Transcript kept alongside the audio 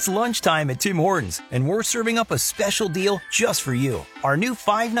It's lunchtime at Tim Hortons, and we're serving up a special deal just for you. Our new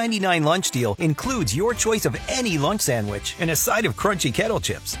 $5.99 lunch deal includes your choice of any lunch sandwich and a side of crunchy kettle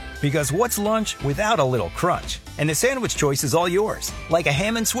chips. Because what's lunch without a little crunch? And the sandwich choice is all yours, like a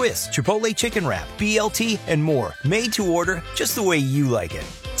ham and Swiss, Chipotle chicken wrap, BLT, and more, made to order just the way you like it.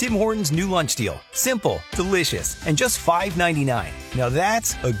 Tim Hortons' new lunch deal. Simple, delicious, and just $5.99. Now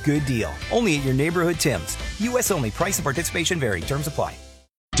that's a good deal. Only at your neighborhood Tim's. U.S. only. Price and participation vary. Terms apply.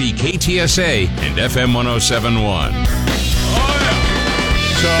 KTSA and FM 1071. Oh,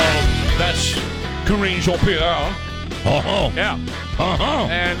 yeah. So that's Karine Jean-Pierre. Oh, yeah.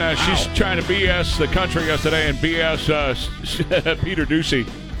 And she's trying to BS the country yesterday and BS Peter Doocy.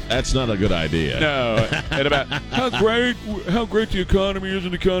 that's not a good idea. No, and about how great the economy is,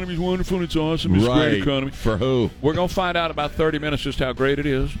 and the economy is wonderful and it's awesome. It's a great economy. For who? We're going to find out about 30 minutes just how great it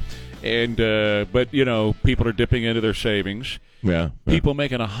is. And but you know, people are dipping into their savings. Yeah. People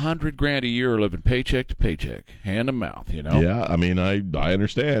making $100,000 a year are living paycheck to paycheck, hand to mouth. You know. Yeah, I mean, I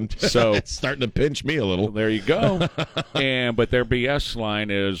understand. So it's starting to pinch me a little. There you go. But their BS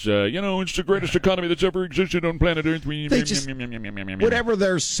line is, it's the greatest economy that's ever existed on planet Earth. Whatever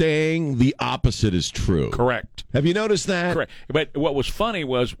they're saying, the opposite is true. Correct. Have you noticed that? Correct. But what was funny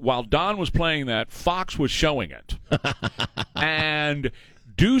was while Don was playing that, Fox was showing it, and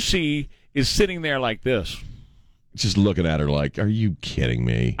Doocy is sitting there like this. Just looking at her like, are you kidding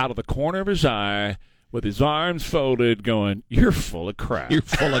me? Out of the corner of his eye, with his arms folded, going, "You're full of crap. You're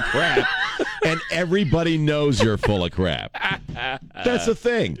full of crap." And everybody knows you're full of crap. That's the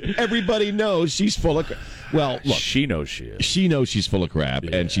thing. Everybody knows she's full of crap. Well, look. She knows she is. She knows she's full of crap,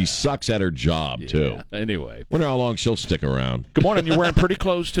 and she sucks at her job, too. Anyway. Wonder how long she'll stick around. Good morning. You're wearing pretty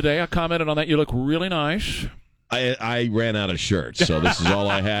clothes today. I commented on that. You look really nice. I ran out of shirts, so this is all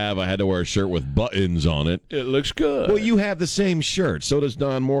I have. I had to wear a shirt with buttons on it. It looks good. Well, you have the same shirt. So does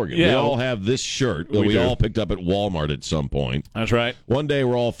Don Morgan. Yeah. We all have this shirt that we all picked up at Walmart at some point. That's right. One day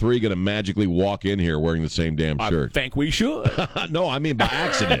we're all three going to magically walk in here wearing the same damn shirt. I think we should. No, I mean by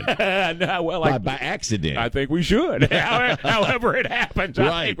accident. No, well, by accident. I think we should. However it happens.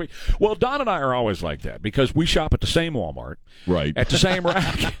 Right. Well, Don and I are always like that because we shop at the same Walmart. Right. At the same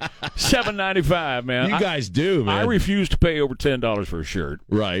rack. $7.95, man. You guys do, man. I refuse to pay over $10 for a shirt.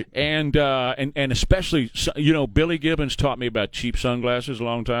 Right. And especially, Billy Gibbons taught me about cheap sunglasses a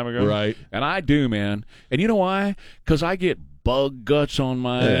long time ago. Right. And I do, man. And you know why? Because I get bug guts on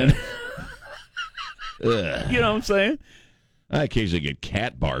mine. You know what I'm saying? I occasionally get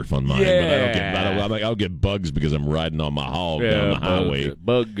cat barf on mine, but I don't get bugs because I'm riding on my hog down the highway.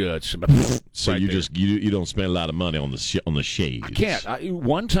 Bug guts. So right you don't spend a lot of money on the shades. I can't.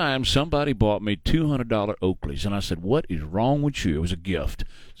 One time somebody bought me $200 Oakleys, and I said, "What is wrong with you?" It was a gift.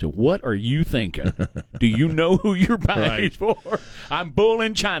 So what are you thinking? Do you know who you're buying these for? I'm bull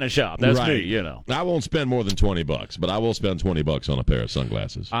in China shop. That's me, you know. I won't spend more than $20, but I will spend $20 on a pair of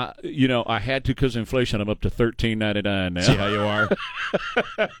sunglasses. I had to because of inflation. I'm up to $13.99 now. See how you are?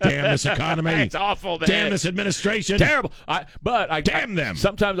 Damn this economy. It's awful. Man. Damn this administration. Terrible. Damn them.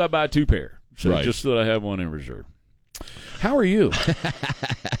 Sometimes I buy two pair, just so that I have one in reserve. How are you?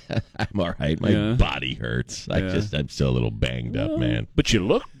 I'm all right. My body hurts. I'm still a little banged up, man. But you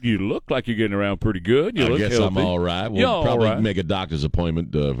look like you're getting around pretty good. I guess healthy. I'm all right. We'll probably make a doctor's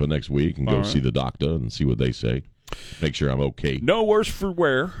appointment for next week and go see the doctor and see what they say. Make sure I'm okay. No worse for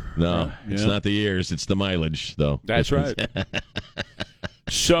wear. No, it's not the years. It's the mileage, though. That's right.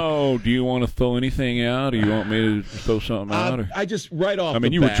 So, do you want to throw anything out, or you want me to throw something out? Or? I just right off.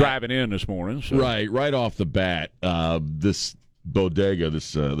 You were driving in this morning, so. right off the bat. This bodega,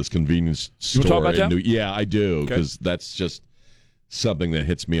 this convenience store. You want to talk about that? Yeah, I do, because that's just something that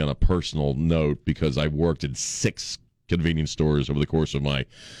hits me on a personal note. Because I worked in 6 convenience stores over the course of my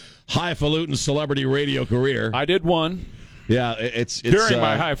highfalutin celebrity radio career. I did one. Yeah, it's during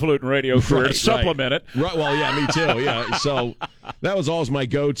my highfalutin radio career to supplement it. Right. Well, yeah, me too. Yeah. So that was always my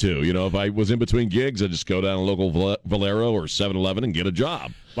go-to. You know, if I was in between gigs, I'd just go down to local Valero or 7-Eleven and get a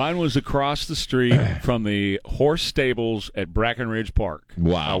job. Mine was across the street from the horse stables at Brackenridge Park.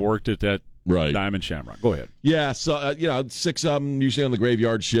 Wow. I worked at that Diamond Shamrock. Go ahead. Yeah, so, 6 of them usually on the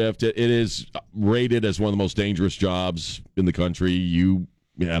graveyard shift. It is rated as one of the most dangerous jobs in the country. You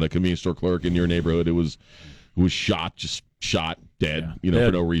had a convenience store clerk in your neighborhood who was shot, dead, dead.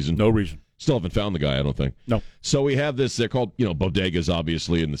 For no reason. No reason. Still haven't found the guy, I don't think. No. So we have this, they're called, bodegas,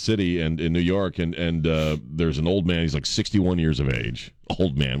 obviously, in the city and in New York, and there's an old man, he's like 61 years of age.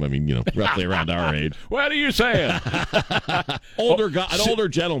 Old man, roughly around our age. What are you saying? Older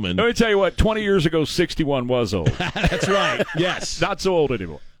gentleman. Let me tell you what, 20 years ago, 61 was old. That's right, yes. Not so old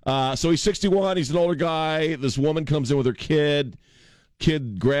anymore. So he's 61, he's an older guy. This woman comes in with her kid.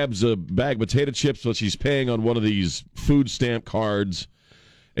 Kid grabs a bag of potato chips, but she's paying on one of these food stamp cards.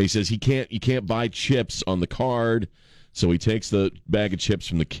 And he says you can't buy chips on the card. So he takes the bag of chips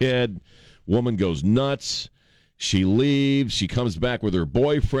from the kid. Woman goes nuts. She leaves. She comes back with her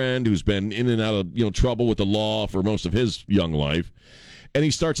boyfriend, who's been in and out of trouble with the law for most of his young life, and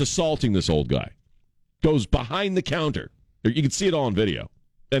he starts assaulting this old guy. Goes behind the counter. You can see it all on video.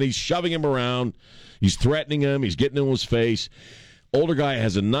 And he's shoving him around. He's threatening him. He's getting in his face. Older guy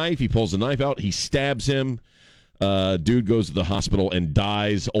has a knife. He pulls the knife out. He stabs him. Dude goes to the hospital and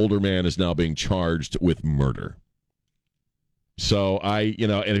dies. Older man is now being charged with murder. So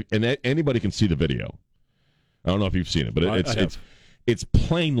and anybody can see the video. I don't know if you've seen it, but it's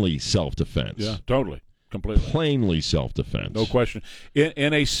plainly self-defense. Yeah, totally, completely. Plainly self-defense. No question.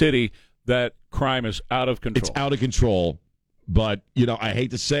 In a city that crime is out of control. It's out of control, but I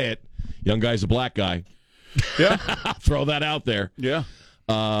hate to say it, young guy's a black guy. Yeah, throw that out there. Yeah.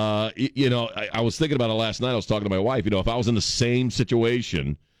 I was thinking about it last night. I was talking to my wife. If I was in the same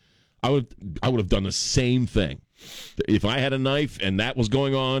situation, I would have done the same thing. If I had a knife and that was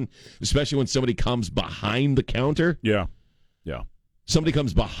going on, especially when somebody comes behind the counter. Yeah. Somebody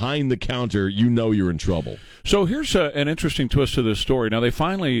comes behind the counter, you're in trouble. So here's an interesting twist to this story. Now, they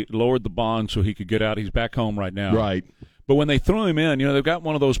finally lowered the bond so he could get out. He's back home right now. Right. But when they threw him in, they've got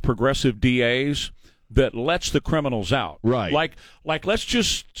one of those progressive DAs that lets the criminals out. Right. Like let's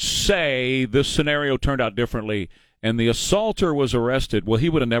just say this scenario turned out differently and the assaulter was arrested. Well, he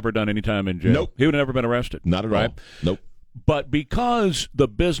would have never done any time in jail. Nope. He would have never been arrested. Not at all. Nope. But because the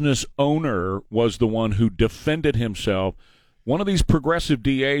business owner was the one who defended himself, one of these progressive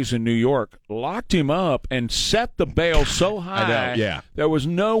DAs in New York locked him up and set the bail so high I know, yeah. there was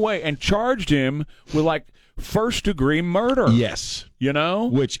no way, and charged him with first-degree murder. Yes.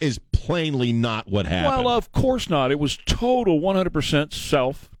 Which is plainly not what happened. Well, of course not. It was total 100%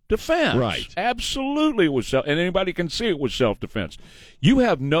 self-defense. Right. Absolutely it was and anybody can see it was self-defense. You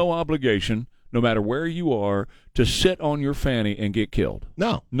have no obligation, no matter where you are, to sit on your fanny and get killed.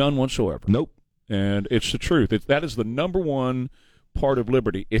 No. None whatsoever. Nope. And it's the truth. That is the number one part of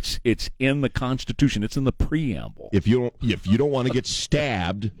liberty. It's in the Constitution. It's in the preamble. If you don't want to get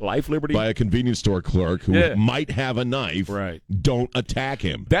stabbed, life, liberty, by a convenience store clerk who might have a knife, right? Don't attack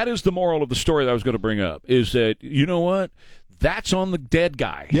him. That is the moral of the story that I was going to bring up. Is that what? That's on the dead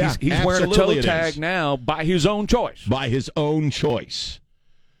guy. Yeah, he's wearing a toe tag now by his own choice. By his own choice.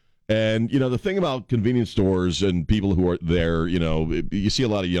 And, the thing about convenience stores and people who are there, you see a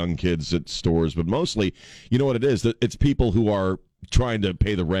lot of young kids at stores, but mostly, you know what it is? It's people who are trying to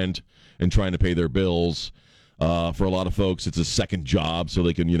pay the rent and trying to pay their bills. For a lot of folks, it's a second job so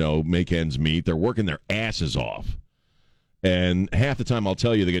they can, make ends meet. They're working their asses off. And half the time, I'll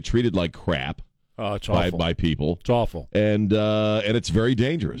tell you, they get treated like crap. It's awful. By people. It's awful. And it's very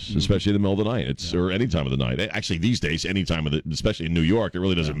dangerous, especially in the middle of the night. Or any time of the night. Actually, these days, any time of especially in New York, it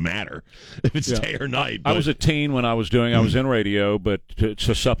really doesn't matter if it's day or night. But. I was a teen when I was in radio, but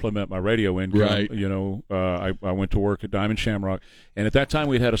to supplement my radio income, right. I went to work at Diamond Shamrock, and at that time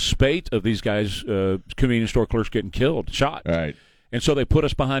we'd had a spate of these guys, convenience store clerks getting shot. Right. And so they put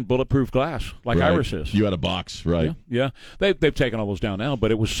us behind bulletproof glass, like right. Iris is. You had a box, right? Yeah. They've taken all those down now,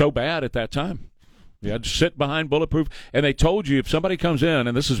 but it was so bad at that time. You had to sit behind bulletproof, and they told you if somebody comes in,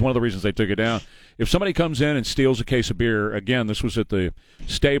 and this is one of the reasons they took it down, if somebody comes in and steals a case of beer, again, this was at the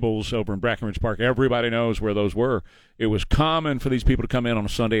stables over in Brackenridge Park, everybody knows where those were. It was common for these people to come in on a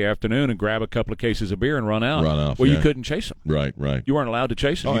Sunday afternoon and grab a couple of cases of beer and run out. Well, you couldn't chase them. Right. You weren't allowed to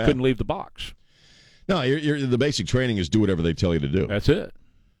chase them. You couldn't leave the box. No, the basic training is do whatever they tell you to do. That's it.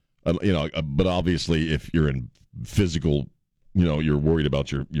 But obviously if you're in physical you're worried about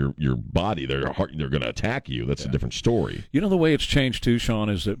your body. They're going to attack you. That's a different story. The way it's changed too, Sean,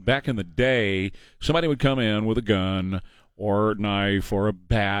 is that back in the day, somebody would come in with a gun or a knife or a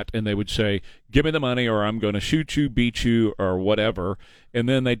bat, and they would say, "Give me the money, or I'm going to shoot you, beat you, or whatever." And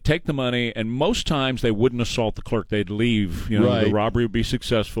then they'd take the money, and most times they wouldn't assault the clerk. They'd leave. Right. The robbery would be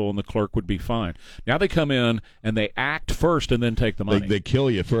successful, and the clerk would be fine. Now they come in and they act first, and then take the money. They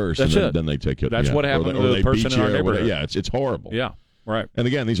kill you first, That's and it. Then they take it. That's what happened to the person in our neighborhood. Yeah, it's horrible. Yeah, right. And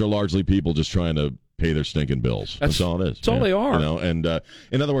again, these are largely people just trying to pay their stinking bills. That's all it is. That's all they are. And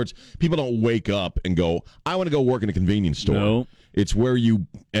in other words, people don't wake up and go, "I want to go work in a convenience store." No. It's where you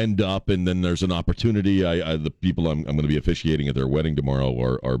end up, and then there's an opportunity. The people I'm going to be officiating at their wedding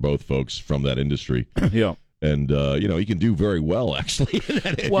tomorrow are both folks from that industry. Yeah. And, you can do very well, actually,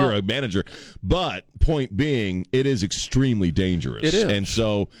 if you're a manager. But point being, it is extremely dangerous. It is. And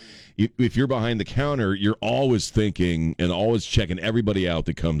so if you're behind the counter, you're always thinking and always checking everybody out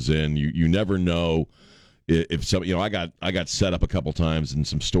that comes in. You never know if some, I got set up a couple times in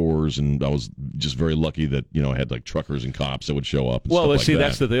some stores, and I was just very lucky that I had like truckers and cops that would show up. And well, stuff let's like see, that.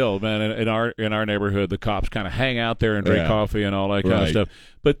 that's the deal, man. In our neighborhood, the cops kind of hang out there and drink Yeah. coffee and all that kind of Right. stuff.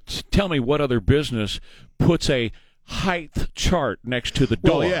 But tell me, what other business puts a height chart next to the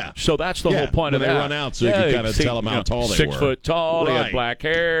door? Well, yeah. So that's the Yeah, whole point of when they that. run out, so you can kinda see, tell them how tall they 6 were. foot tall. He had Right. black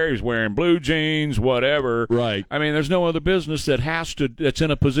hair. He's wearing blue jeans. Whatever. Right. I mean, there's no other business that's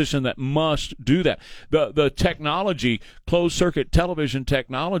in a position that must do that. The technology, closed circuit television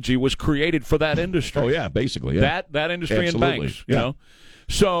technology, was created for that industry. Oh yeah, basically. Yeah. That industry Absolutely. and banks, Yeah.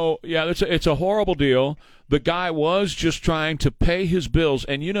 So yeah, it's a horrible deal. The guy was just trying to pay his bills,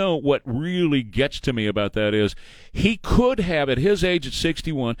 and what really gets to me about that is he could have, at his age at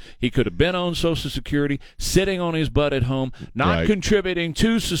 61, he could have been on Social Security, sitting on his butt at home, not Right. contributing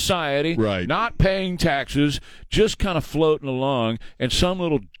to society, Right. not paying taxes, just kind of floating along, and some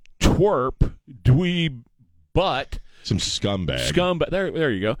little twerp, dweeb, butt. Some scumbag. Scumbag, there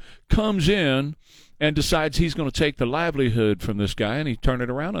you go, comes in and decides he's going to take the livelihood from this guy, and he turned it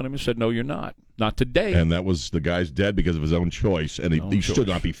around on him and said, "No, you're not. Not today." And that was, the guy's dead because of his own choice, and he should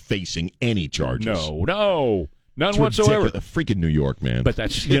not be facing any charges. No, none It's whatsoever. ridiculous. Freaking New York, man. But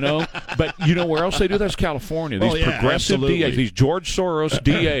that's but where else they do that is California. These yeah, progressive absolutely. DAs, these George Soros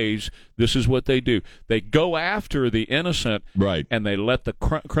DAs, this is what they do. They go after the innocent, Right. and they let the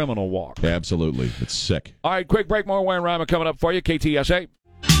criminal walk. Absolutely. It's sick. All right, quick break. More Wayne Ryman coming up for you. KTSA.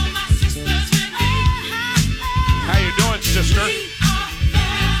 How you doing, sister?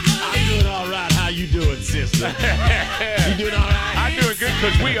 I'm doing all right. How you doing, sister? You doing all right? I'm doing good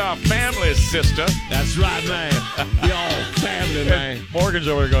because we are family, sister. That's right, man. We all family, man. Morgan's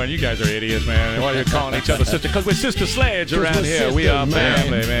over there going, "You guys are idiots, man. Why are you calling each other sister?" Because we're sister sledge around we're here. We sisters, are man.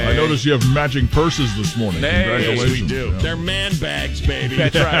 family, man. I noticed you have matching purses this morning. Yes, Congratulations. We do. Yeah. They're man bags, baby.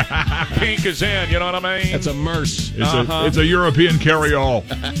 That's right. Pink is in, you know what I mean? That's a merce. It's a European carry-all.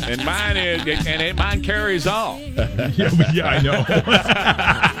 And mine is, mine carries all. yeah, I know.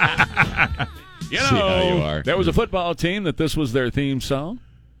 You See know, how you are. there was a football team that this was their theme song.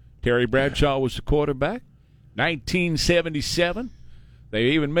 Terry Bradshaw was the quarterback. 1977. They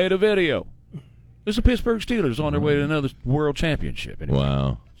even made a video. There's the Pittsburgh Steelers on their way to another world championship. Anyway,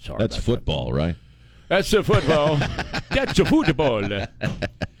 Wow. Sorry That's about football, right? that's the football. That's the football.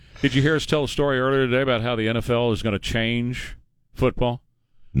 Did you hear us tell a story earlier today about how the NFL is going to change football?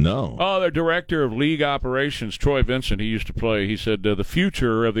 No. Oh, their director of league operations, Troy Vincent, he used to play. He said the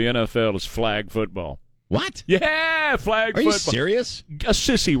future of the NFL is flag football. What? Yeah, flag Are you football. serious? A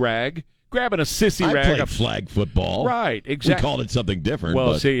sissy rag. Grabbing a sissy I rag. played flag football. Right, We exactly. called it something different.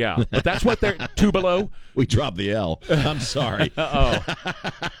 Well, but see, yeah. But that's what they're two below. we dropped the L. I'm sorry.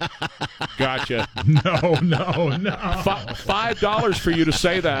 Gotcha. No. $5 for you to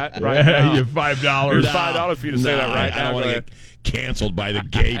say that right Yeah, now. you $5. There's $5 for you to say that right I now. don't want Go to ahead. get canceled by the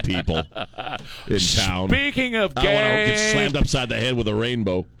gay people in town. Speaking of I don't want to get gay, slammed upside the head with a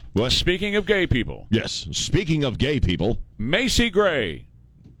rainbow. What? speaking of gay people, Yes. Speaking of gay people, Macy Gray.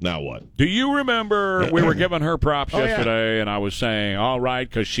 now what? Do you remember we were giving her props yeah. yesterday, and I was saying, all right,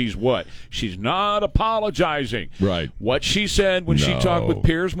 because she's what? She's not apologizing. Right. What she said when she No. talked with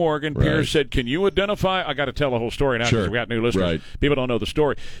Piers Morgan, Right. Piers said, "Can you identify?" I got to tell the whole story now because Sure. we got new listeners. Right. People don't know the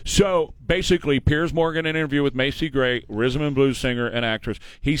story. So basically, Piers Morgan, in an interview with Macy Gray, rhythm and blues singer and actress,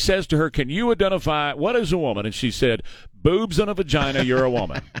 he says to her, "Can you identify what is a woman?" And she said, "Boobs and a vagina. You're a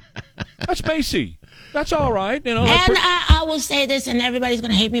woman." That's Macy. That's all right. You know. that's And pretty- I will say this, and everybody's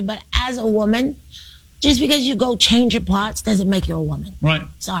going to hate me, but as a woman, just because you go change your parts doesn't make you a woman. Right.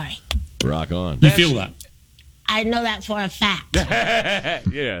 Sorry. Rock on. You feel that? I know that for a fact.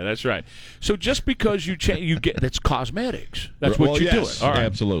 Yeah, that's right. So just because you change, you get that's cosmetics. That's what Well, you're yes, doing. All right.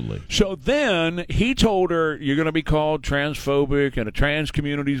 Absolutely. So then he told her, "You're going to be called transphobic, and the trans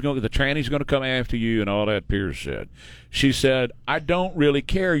community's going, the tranny's going to come after you, and all that." Piers said. She said, "I don't really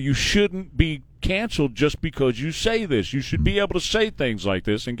care. You shouldn't be canceled just because you say this. You should be able to say things like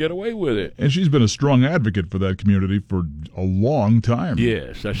this and get away with it." And she's been a strong advocate for that community for a long time.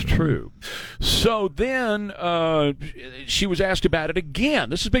 Yes, that's true. So then she was asked about it again.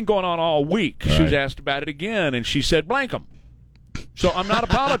 This has been going on all week. She was asked about it again, and she said, "Blank 'em." So I'm not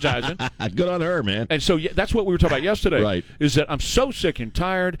apologizing. Good on her, man. And so that's what we were talking about yesterday. Right. Is that I'm so sick and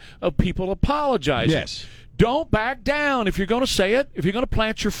tired of people apologizing. Yes. Don't back down. If you're going to say it, if you're going to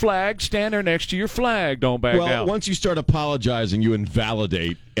plant your flag, stand there next to your flag. Don't back Well, down. once you start apologizing, you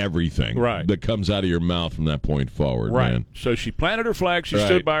invalidate everything Right. that comes out of your mouth from that point forward, right. man. So she planted her flag. She Right.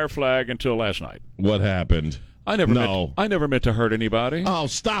 stood by her flag until last night. What happened? I never No. meant to hurt anybody. Oh,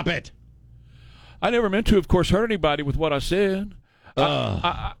 stop it. I never meant to, of course, hurt anybody with what I said.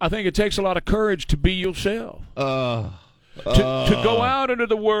 I think it takes a lot of courage to be yourself. To go out into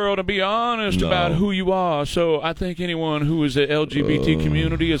the world and be honest about who you are. So I think anyone who is the LGBT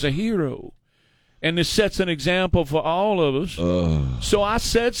community is a hero. And this sets an example for all of us. So I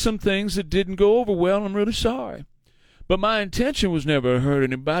said some things that didn't go over well. I'm really sorry. But my intention was never to hurt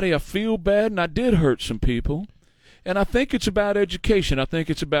anybody. I feel bad, and I did hurt some people. And I think it's about education. I think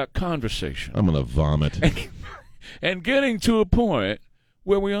it's about conversation. I'm going to vomit. And getting to a point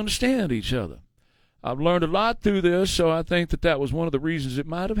where we understand each other. I've learned a lot through this, so I think that was one of the reasons it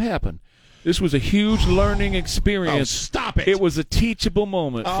might have happened. This was a huge learning experience. Oh, stop it. It was a teachable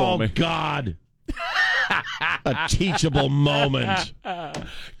moment for me. Oh, God. A teachable moment.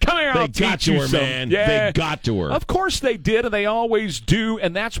 Come here, I'll They got teach to you her, some. man. Yeah. They got to her. Of course they did, and they always do,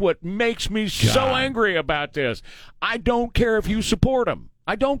 and that's what makes me so angry about this. I don't care if you support them.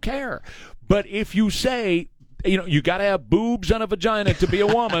 I don't care. But if you say, you got to have boobs and a vagina to be a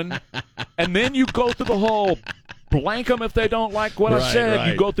woman, and then you go through the whole blank them if they don't like what I said.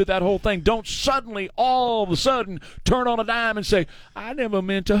 Right. You go through that whole thing. Don't suddenly, all of a sudden, turn on a dime and say, I never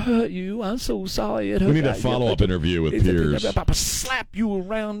meant to hurt you. I'm so sorry it hurt you. We need a follow-up interview with Piers. I'll slap you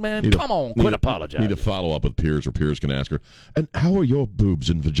around, man. Come on, quit apologizing. Need a follow-up with Piers, or Piers can ask her, and how are your boobs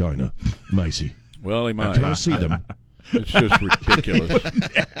and vagina, Macy? Well, he might. Can I see them? It's just ridiculous.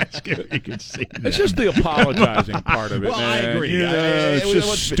 You can see that. It's just the apologizing part of it, Well, man. I agree. It's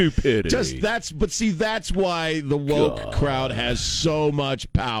just stupidity. That's why the woke crowd has so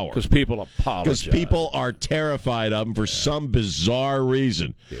much power. Because people apologize. Because people are terrified of them for some bizarre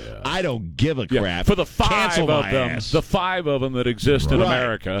reason. Yeah. I don't give a crap. For the five Cancel of my them, ass. the five of them that exist in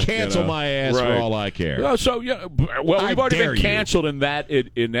America. Cancel my ass for all I care. Well, we've already been canceled in that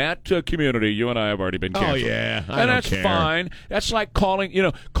community. You and I have already been canceled. Oh yeah, and that's fine. That's like calling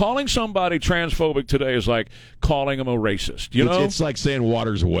somebody transphobic today is like calling them a racist. It's like saying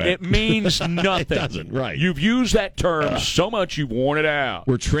water's wet. It means nothing. It doesn't. Right. You've used that term so much you've worn it out.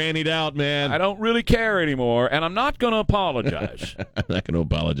 We're trannied out, man. I don't really care anymore, and I'm not going to apologize. I'm not going to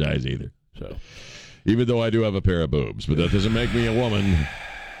apologize either. So, even though I do have a pair of boobs, but that doesn't make me a woman.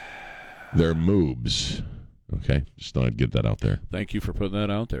 They're moobs. Okay, just thought I'd get that out there. Thank you for putting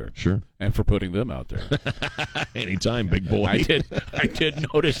that out there. Sure. And for putting them out there. Anytime, big boy. I did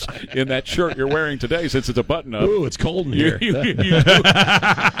notice in that shirt you're wearing today, since it's a button-up. Ooh, it's cold in here. You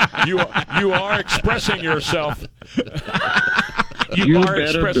are expressing yourself. You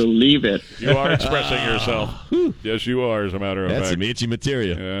better believe it. You are expressing yourself. Yes, you are, as a matter of fact. That's some itchy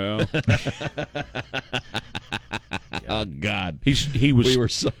material. Yeah. Oh, God. He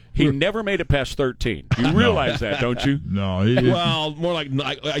never made it past 13. You realize that, don't you? No. Well, more like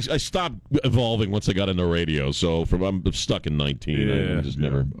I stopped evolving once I got into radio, so I'm stuck in 19. Yeah. I just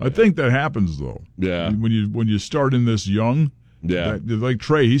never. I think that happens, though. Yeah. When you start in this young. Yeah. Like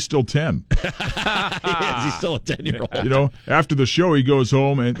Trey, he's still 10. Yes, he's still a 10-year-old. After the show, he goes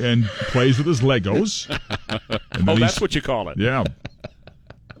home and plays with his Legos. That's what you call it. Yeah.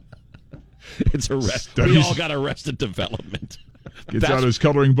 It's we all got Arrested Development. Gets out his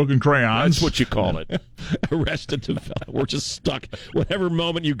coloring book and crayons. That's what you call it. Arrested Development. We're just stuck. Whatever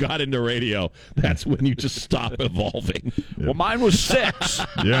moment you got into radio, that's when you just stop evolving. Yeah. Well, mine was 6.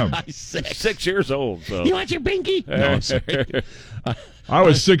 Yeah. 6 years old. So. You want your binky? No, I'm sorry. I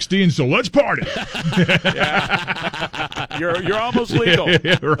was 16, so let's party. Yeah. You're almost legal.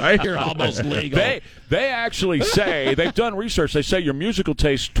 Yeah, right? You're almost legal. They actually say, they've done research, they say your musical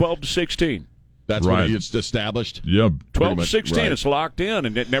taste 12 to 16. That's right. when it's established? Yep. 12 to 16, right. It's locked in,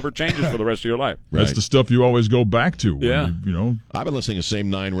 and it never changes for the rest of your life. That's right. the stuff you always go back to. Yeah. I've been listening to the same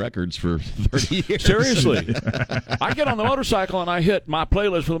 9 records for 30 years. Seriously. I get on the motorcycle, and I hit my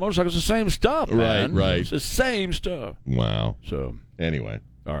playlist for the motorcycle. It's the same stuff, man. Right. It's the same stuff. Wow. So, anyway.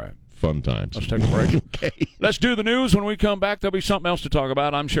 All right. Fun times. Let's take a break. Okay. Let's do the news. When we come back, there'll be something else to talk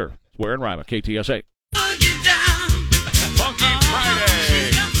about, I'm sure. It's Ware and Rima, KTSA. Funky Friday.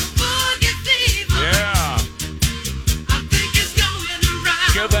 Yeah.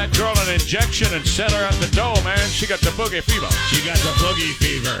 Give that girl an injection and set her at the door, man. She got the boogie fever. She got the boogie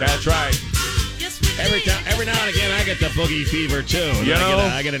fever. That's right. Every now and again, I get the boogie fever, too.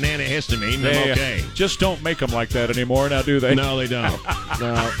 I get an antihistamine, and I'm okay. Just don't make them like that anymore, now do they? No, they don't.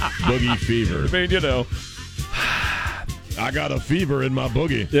 No, boogie fever. I mean, I got a fever in my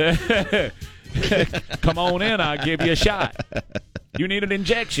boogie. Come on in, I'll give you a shot. You need an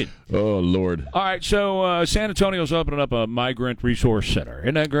injection. Oh, Lord. All right, so San Antonio's opening up a migrant resource center.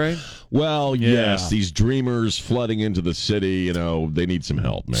 Isn't that great? Well, yes, these dreamers flooding into the city, they need some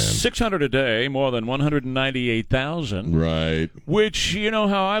help, man. 600 a day, more than 198,000. Right. Which, you know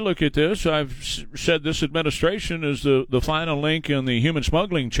how I look at this. I've said this administration is the final link in the human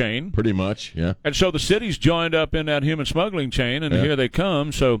smuggling chain. Pretty much, yeah. And so the city's joined up in that human smuggling chain, and here they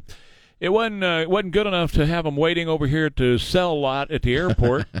come. So it wasn't good enough to have them waiting over here at the cell lot at the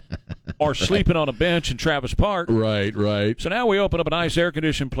airport or sleeping on a bench in Travis Park. Right, right. So now we open up a nice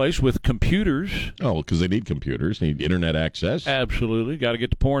air-conditioned place with computers. Oh, because they need computers. They need internet access. Absolutely. Got to get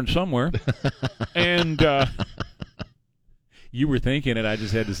the porn somewhere. And you were thinking it. I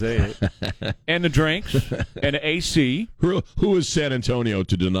just had to say it. And the drinks and the AC. Who is San Antonio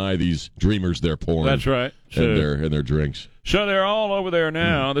to deny these dreamers their porn? That's right. And their drinks. So they're all over there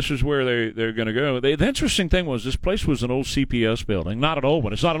now. This is where they're going to go. The interesting thing was this place was an old CPS building. Not an old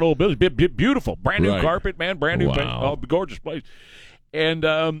one. It's not an old building. Beautiful. Brand new carpet, man. Brand new. Wow. Gorgeous place. And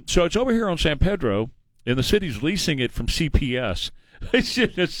so it's over here on San Pedro, and the city's leasing it from CPS. It's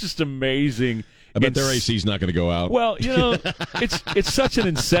just amazing. I bet their AC's not going to go out. Well, it's such an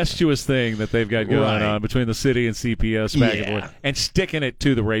incestuous thing that they've got going on between the city and CPS back and forth, and sticking it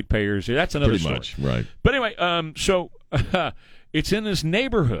to the ratepayers. That's another story. Pretty much, right. But anyway, so it's in this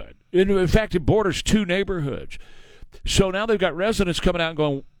neighborhood. In fact, it borders two neighborhoods. So now they've got residents coming out and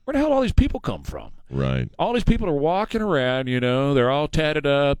going, where the hell all these people come from? Right. All these people are walking around, they're all tatted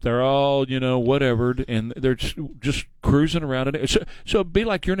up, they're all, whatever, and they're just cruising around. So it'd be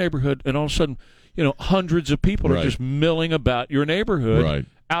like your neighborhood, and all of a sudden, hundreds of people are just milling about your neighborhood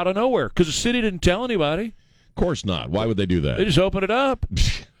out of nowhere because the city didn't tell anybody. Of course not. Why would they do that? They just open it up.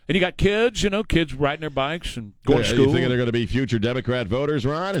 And you got kids, kids riding their bikes and going to school. You thinking they're going to be future Democrat voters,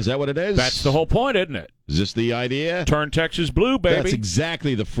 Ron? Is that what it is? That's the whole point, isn't it? Is this the idea? Turn Texas blue, baby. That's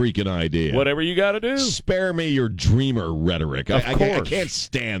exactly the freaking idea. Whatever you got to do. Spare me your dreamer rhetoric. Of course. I can't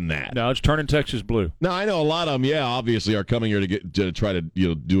stand that. No, it's turning Texas blue. Now, I know a lot of them, obviously are coming here to try to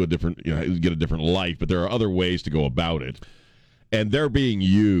do a different, get a different life, but there are other ways to go about it. And they're being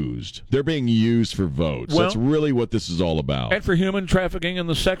used. They're being used for votes. That's really what this is all about. And for human trafficking in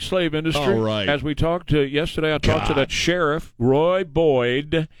the sex slave industry. All right. As we talked yesterday, I talked to that sheriff, Roy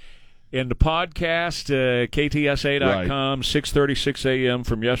Boyd, in the podcast, KTSA.com, 6:36 a.m.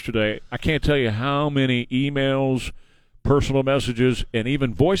 from yesterday. I can't tell you how many emails, personal messages, and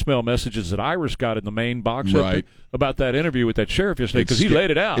even voicemail messages that Iris got in the main box about that interview with that sheriff yesterday, because he laid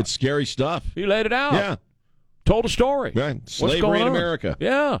it out. It's scary stuff. He laid it out. Yeah. Told a story. Right. Slavery in America.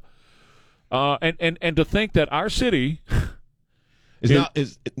 Yeah. And to think that our city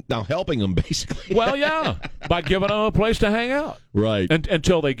is now helping them, basically. Well, yeah, by giving them a place to hang out. Right.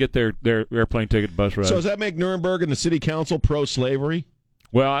 Until they get their airplane ticket bus ride. So does that make Nuremberg and the city council pro-slavery?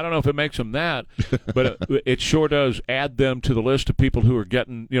 Well, I don't know if it makes them that, but it sure does add them to the list of people who are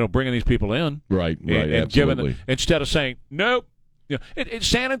getting, bringing these people in. Right, and absolutely. giving them, instead of saying, nope.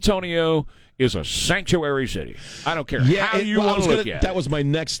 San Antonio is a sanctuary city. I don't care how you want to look at it. That was my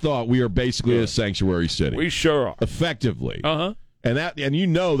next thought. We are basically a sanctuary city. We sure are. Effectively. Uh-huh. And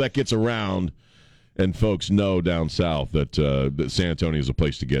that gets around, and folks know down south that San Antonio is a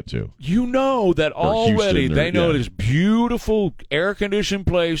place to get to. You know that already. They know this beautiful air-conditioned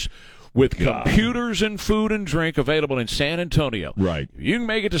place with computers and food and drink available in San Antonio. Right. If you can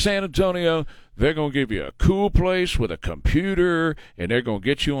make it to San Antonio, they're going to give you a cool place with a computer, and they're going to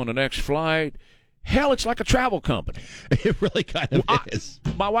get you on the next flight. Hell, it's like a travel company. It really kind of is.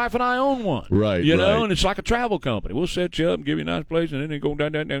 My wife and I own one. Right, You know, and it's like a travel company. We'll set you up and give you a nice place, and then they go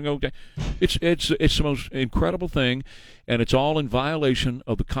down, go down. It's the most incredible thing, and it's all in violation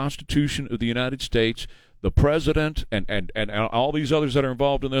of the Constitution of the United States. The president and all these others that are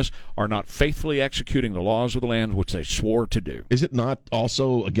involved in this are not faithfully executing the laws of the land, which they swore to do. Is it not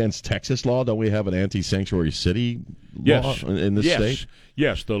also against Texas law? Don't we have an anti-sanctuary city law in this state?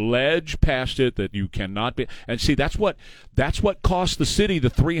 Yes, the ledge passed it that you cannot be. And see, that's what cost the city the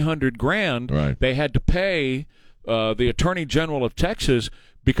 $300,000 Right. they had to pay the Attorney General of Texas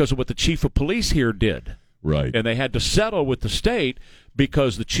because of what the chief of police here did. Right. And they had to settle with the state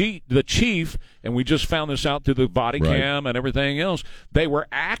because the chief, and we just found this out through the body cam and everything else, they were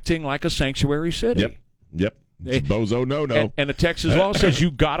acting like a sanctuary city. Yep. It's bozo no. And the Texas law says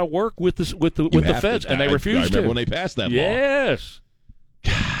you got to work with the feds, and they refused to. I remember when they passed that law. Yes.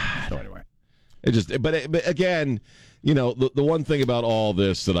 So anyway, but again, the one thing about all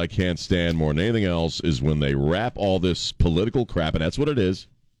this that I can't stand more than anything else is when they wrap all this political crap, and that's what it is.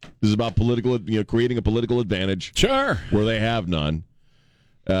 This is about creating a political advantage. Sure. Where they have none.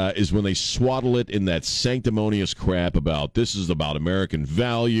 is when they swaddle it in that sanctimonious crap about this is about American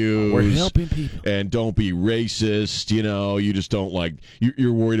values. We're helping people. And don't be racist. You just don't like,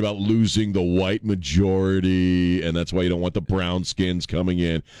 you're worried about losing the white majority, and that's why you don't want the brown skins coming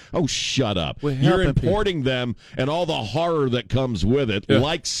in. Oh, shut up. You're importing them and all the horror that comes with it,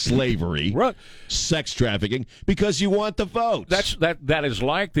 like slavery, right. sex trafficking, because you want the votes. That is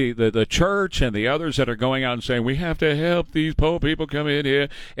like the church and the others that are going out and saying, we have to help these poor people come in here.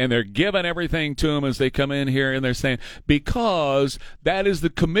 And they're giving everything to them as they come in here, and they're saying, because that is the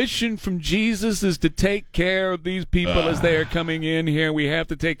commission from Jesus, is to take care of these people as they are coming in here. We have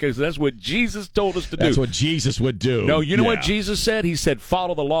to take care. That's what Jesus told us to do. That's what Jesus would do. No, you know what Jesus said? He said,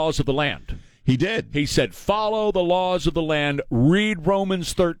 follow the laws of the land. He did. He said, follow the laws of the land. Read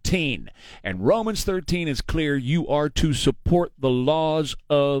Romans 13. And Romans 13 is clear. You are to support the laws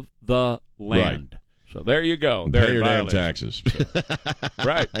of the land. Right. So there you go. Pay your damn taxes.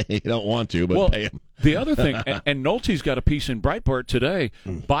 Right. You don't want to, but pay them. The other thing, and Nolte's got a piece in Breitbart today,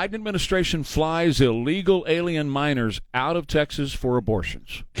 Biden administration flies illegal alien minors out of Texas for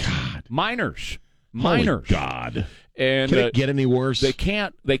abortions. God. Minors. Holy God. And can it get any worse? They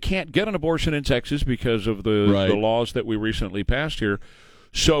can't get an abortion in Texas because of the laws that we recently passed here.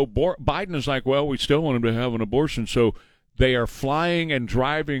 So Biden is like, well, we still want them to have an abortion, so they are flying and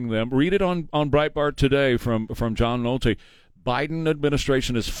driving them. Read it on Breitbart today from John Nolte. Biden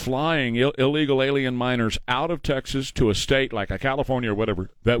administration is flying illegal alien minors out of Texas to a state like a California or whatever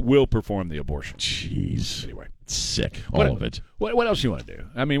that will perform the abortion. Jeez. Anyway. Sick. All of it. What else do you want to do?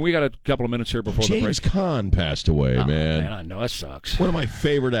 I mean, we got a couple of minutes here before the break. James Caan passed away, man. I know. That sucks. One of my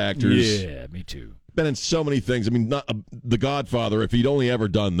favorite actors. Yeah, me too. Been in so many things. I mean, not The Godfather. If he'd only ever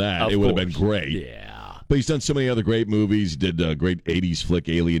done that, it would have been great. Yeah. But he's done so many other great movies. He did a great 80s flick,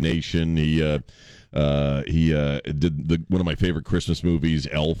 Alienation. He did one of my favorite Christmas movies,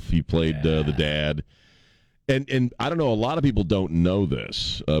 Elf. He played the dad. And I don't know, a lot of people don't know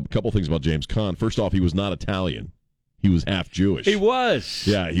this. A couple things about James Caan. First off, he was not Italian. He was half Jewish. He was.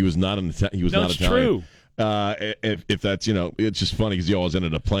 Yeah, he was not not Italian. True. If that's, it's just funny because he always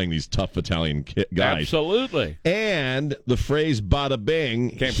ended up playing these tough Italian guys. Absolutely. And the phrase bada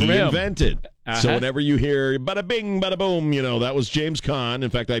bing, he invented. So whenever you hear bada bing, bada boom, that was James Caan. In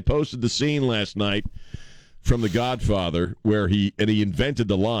fact, I posted the scene last night from The Godfather where he invented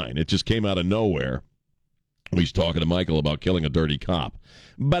the line. It just came out of nowhere. He's talking to Michael about killing a dirty cop.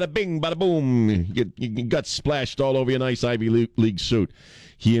 Bada bing, bada boom. You got splashed all over your nice Ivy League suit.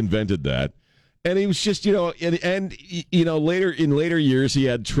 He invented that. And he was just, later years he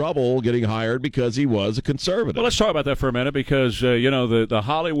had trouble getting hired because he was a conservative. Well, let's talk about that for a minute because, the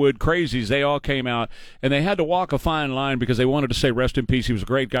Hollywood crazies, they all came out and they had to walk a fine line because they wanted to say rest in peace. He was a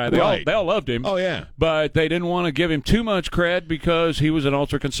great guy. They all loved him. Oh, yeah. But they didn't want to give him too much cred because he was an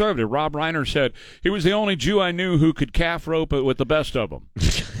ultra-conservative. Rob Reiner said, he was the only Jew I knew who could calf rope it with the best of them.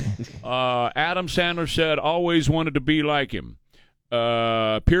 Adam Sandler said, always wanted to be like him.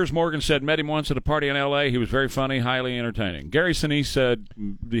 Piers Morgan said, met him once at a party in L.A. He was very funny, highly entertaining. Gary Sinise said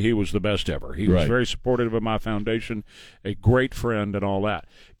he was the best ever. He was very supportive of my foundation, a great friend, and all that.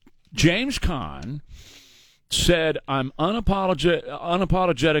 James Caan said, I'm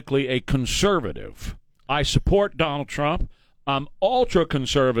unapologetically a conservative. I support Donald Trump. I'm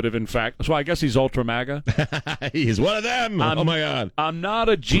ultra-conservative, in fact. So I guess he's ultra-MAGA. He's one of them. Oh, my God. I'm not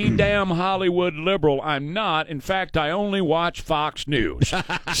a G-damn Hollywood liberal. I'm not. In fact, I only watch Fox News.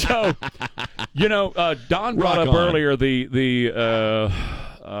 So, Don brought up earlier the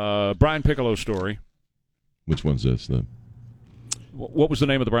Brian Piccolo story. Which one's this, then? What was the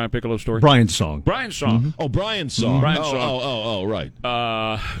name of the Brian Piccolo story? Brian's Song. Brian's Song. Mm-hmm. Oh, Brian's Song. Brian's Song. Oh, right.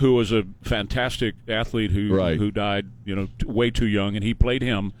 Who was a fantastic athlete who died, way too young, and he played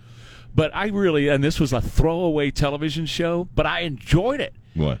him. But and this was a throwaway television show, but I enjoyed it.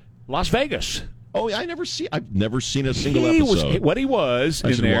 What? Las Vegas. Oh, I've never seen a single episode. What he was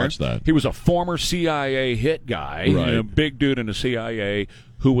I should watch that. He was a former CIA hit guy, big dude in the CIA,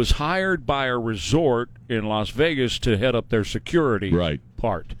 who was hired by a resort in Las Vegas to head up their security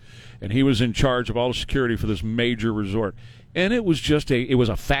part. And he was in charge of all the security for this major resort. And it was just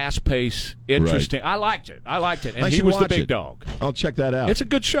a fast-paced, interesting. I liked it. And he was the big dog. I'll check that out. It's a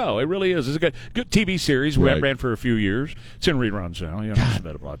good show. It really is. It's a good TV series. Ran for a few years. It's in reruns now.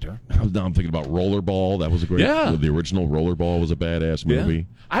 Now I'm thinking about Rollerball. That was a great. Yeah. The original Rollerball was a badass movie. Yeah.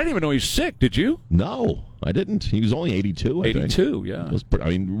 I didn't even know he was sick. Did you? No, I didn't. He was only 82. 82. Yeah.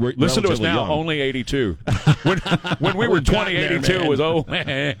 Listen to us now. Young. Only 82. when we were 20, 82 was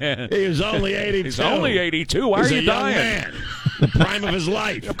man. He was only 82. He's only 82. Why are you dying? Man. The prime of his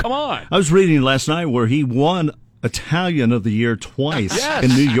life. Come on. I was reading last night where he won Italian of the Year twice Yes.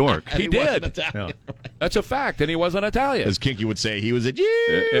 in New York. He did. Yeah. That's a fact, and he wasn't Italian. As Kinky would say, he was a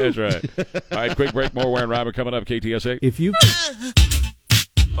Jew. That's right. All right, quick break. More Warren Robert coming up. KTSA. If you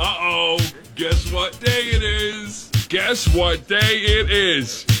Uh-oh. Guess what day it is? Guess what day it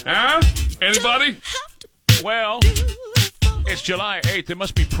is? Huh? Anybody? Well, it's July 8th. It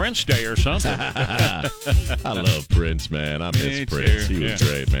must be Prince Day or something. I love Prince, man. I miss Me Prince. too. He was Yeah.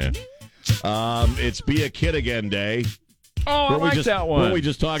 great, man. It's Be a Kid Again Day. Oh, I like that one. Weren't we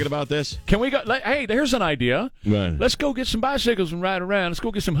just talking about this? Can we go? Hey, there's an idea. Right. Let's go get some bicycles and ride around. Let's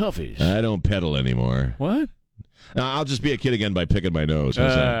go get some Huffies. I don't pedal anymore. What? No, I'll just be a kid again by picking my nose.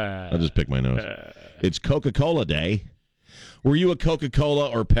 How's that? I'll just pick my nose. It's Coca-Cola Day. Were you a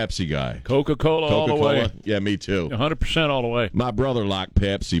Coca-Cola or Pepsi guy? Coca-Cola all the way. Yeah, me too. 100% all the way. My brother liked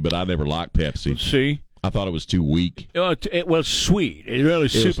Pepsi, but I never liked Pepsi. See? I thought it was too weak. It was sweet. It really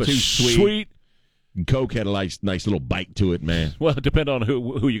was super too sweet. Coke had a nice little bite to it, man. Well, it depends on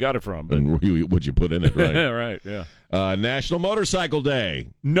who you got it from. But. And what you put in it, right? Right, yeah. National Motorcycle Day.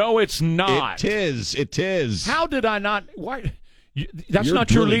 No, it's not. It is. How did I not? Why? That's You're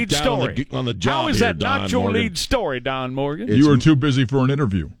not your really lead down story. on the job How is here, that not Don your Morgan. lead story, Don Morgan? You were too busy for an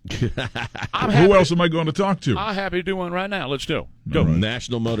interview. Who else am I going to talk to? I'm happy to do one right now. Let's do. Go. Right.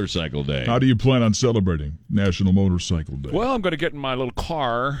 National Motorcycle Day. How do you plan on celebrating National Motorcycle Day? Well, I'm going to get in my little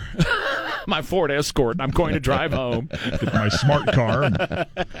car, my Ford Escort, and I'm going to drive home. Get my smart car.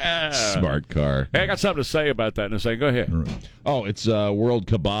 Smart car. Hey, I got something to say about that in a second. Go ahead. Right. Oh, it's World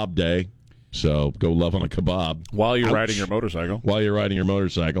Kebab Day. So go love on a kebab. While you're Ouch. riding your motorcycle. While you're riding your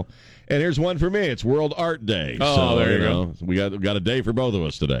motorcycle. And here's one for me. It's World Art Day. Oh, so, there you go. We got a day for both of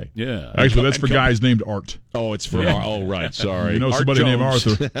us today. Yeah. Actually, that's for guys named Art. Oh, it's for oh right, sorry. You know Art somebody named Jones.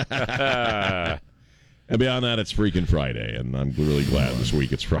 Arthur. And beyond that, it's freaking Friday, and I'm really glad this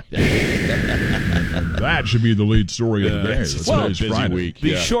week it's Friday. That should be the lead story of the day. It's Well, a it's busy Friday. week.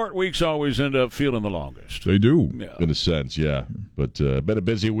 These Yeah. short weeks always end up feeling the longest. They do. Yeah. In a sense, yeah. But been a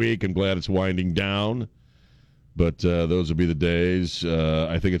busy week. I'm glad it's winding down. But those will be the days.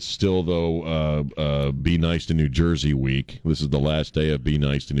 I think it's still, though, Be Nice to New Jersey week. This is the last day of Be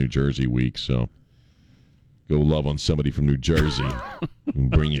Nice to New Jersey week, so go love on somebody from New Jersey and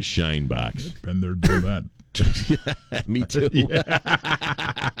bring your shine box. Been there, done that. Me too.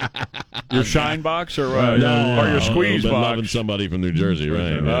 Your shine box or your squeeze been box? loving somebody from New Jersey,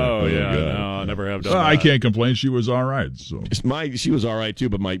 right? Oh, yeah. God. No, I never have done Well, that. I can't complain. She was all right. So She was all right too,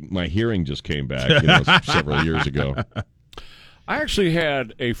 but my hearing just came back several years ago. I actually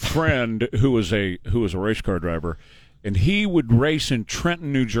had a friend who was a race car driver, and he would race in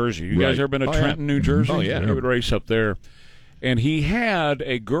Trenton, New Jersey. You guys Right. ever been to Oh, yeah. Trenton, New Jersey? Oh, yeah. He would race up there. And he had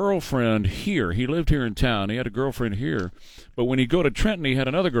a girlfriend here. He lived here in town. He had a girlfriend here. But when he'd go to Trenton, he had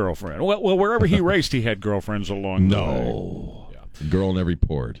another girlfriend. Well, wherever he raced, he had girlfriends along the way. No. Girl in every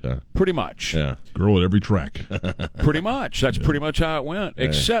port, huh? Pretty much. Yeah. girl at every track. Pretty much. That's pretty much how it went.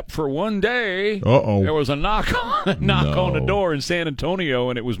 Except for one day, Uh-oh. there was a knock on the No. door in San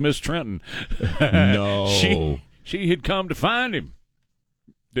Antonio, and it was Miss Trenton. No. She had come to find him.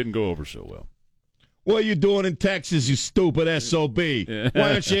 Didn't go over so well. What are you doing in Texas, you stupid SOB? Why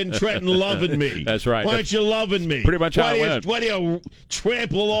aren't you in Trenton loving me? That's right. Why aren't you loving me? Pretty much how it went. Why do you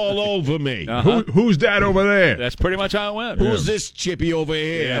trample all over me? Who's that over there? That's pretty much how it went. Who's this chippy over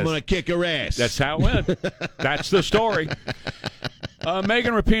here? Yes. I'm going to kick her ass. That's how it went. That's the story.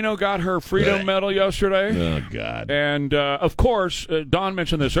 Megan Rapinoe got her Freedom Medal yesterday. Oh, God. And, of course, Don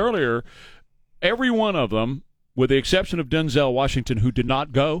mentioned this earlier, every one of them, with the exception of Denzel Washington, who did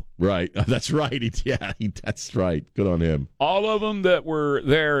not go. Right. That's right. That's right. Good on him. All of them that were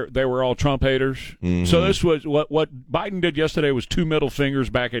there, they were all Trump haters. Mm-hmm. So this was what Biden did yesterday was two middle fingers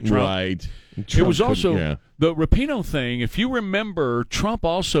back at Trump. Right. It was also yeah. the Rapinoe thing. If you remember, Trump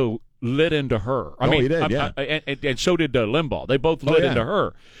also lit into her. He did, yeah. And so did Limbaugh. They both lit into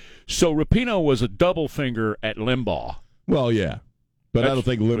her. So Rapinoe was a double finger at Limbaugh. Well, yeah. But I don't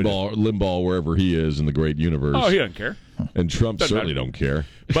think Limbaugh, wherever he is in the great universe. Oh, he doesn't care. And Trump certainly don't care.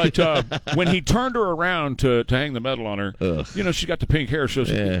 But when he turned her around to hang the medal on her, she got the pink hair, so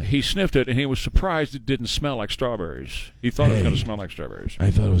he sniffed it, and he was surprised it didn't smell like strawberries. He thought it was going to smell like strawberries. I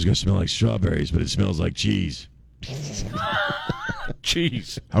thought it was going to smell like strawberries, but it smells like cheese.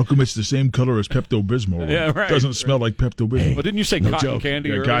 Cheese. How come it's the same color as Pepto-Bismol? Yeah, right. It doesn't smell like Pepto-Bismol. Well, didn't you say cotton joke. candy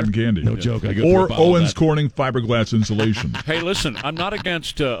Yeah, earlier? cotton candy. No joke. I go Or through a bottle of Owens that. Corning fiberglass insulation. Hey, listen, I'm not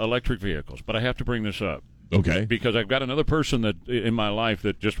against electric vehicles, but I have to bring this up. Okay. Because I've got another person that in my life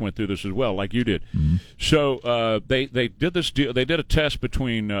that just went through this as well, like you did. Mm-hmm. So they did this deal. They did a test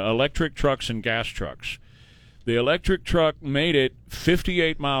between electric trucks and gas trucks. The electric truck made it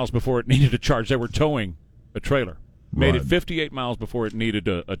 58 miles before it needed a charge. They were towing a trailer. Made Right. it 58 miles before it needed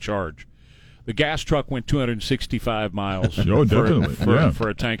a charge. The gas truck went 265 miles Oh, definitely. for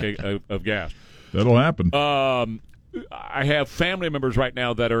a tank of gas. That'll happen. I have family members right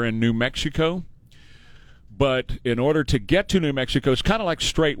now that are in New Mexico, but in order to get to New Mexico, it's kind of like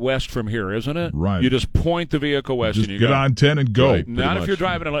straight west from here, isn't it? Right. You just point the vehicle west Just and you get go. on 10 and go. Right. Not much. if you're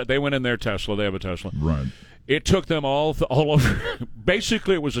driving. They went in their Tesla. They have a Tesla. Right. It took them all over.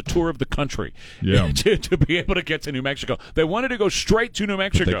 Basically, it was a tour of the country Yeah. to be able to get to New Mexico. They wanted to go straight to New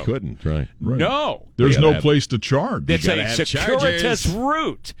Mexico. They couldn't, right? No. There's You no gotta place to charge. It's gotta a have circuitous charges.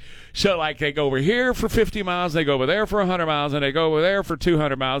 route. So, like, they go over here for 50 miles, they go over there for 100 miles, and they go over there for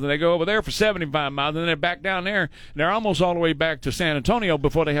 200 miles, and they go over there for 75 miles, and then they're back down there, and they're almost all the way back to San Antonio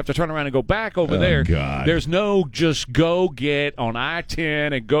before they have to turn around and go back over there. God. There's no just go get on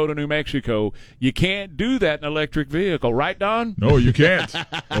I-10 and go to New Mexico. You can't do that in an electric vehicle. Right, Don? No, you can't.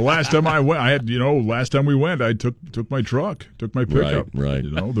 The last time I went, last time we went, I took my truck, took my pickup. Right.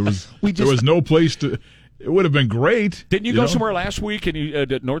 There was no place to. It would have been great. Didn't you go somewhere last week and you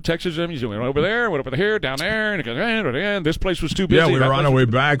did North Texas? You went over there, went over here, down there, and this place was too busy. Yeah, we were on our way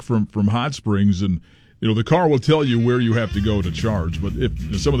back from Hot Springs, and the car will tell you where you have to go to charge. But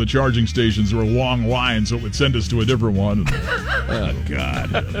if some of the charging stations were a long line, so it would send us to a different one. Oh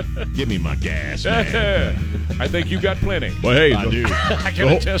God! Give me my gas, man. I think you got plenty. But hey, I do. I can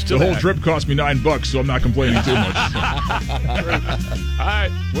attest to the whole that. trip cost me $9, so I'm not complaining too much. All right,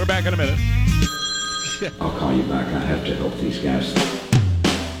 we're back in a minute. I'll call you back. I have to help these guys.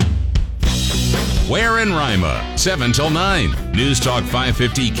 Where in Rima, 7 till 9. News Talk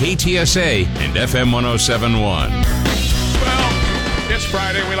 550 KTSA and FM 1071. Well, it's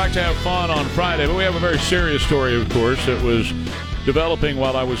Friday. We like to have fun on Friday, but we have a very serious story, of course, that was developing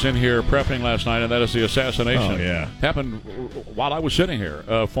while I was in here prepping last night, and that is the assassination. Oh, yeah. Happened while I was sitting here.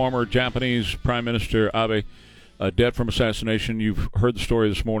 Former Japanese Prime Minister Abe, dead from assassination. You've heard the story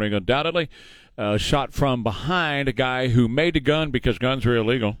this morning, undoubtedly. Shot from behind a guy who made the gun because guns are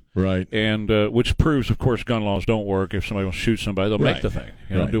illegal. Right. And which proves, of course, gun laws don't work. If somebody wants to shoot somebody, they'll make the thing.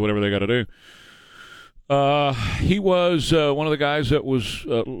 Do whatever they got to do. He was one of the guys that was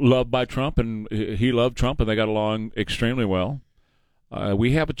loved by Trump, and he loved Trump, and they got along extremely well.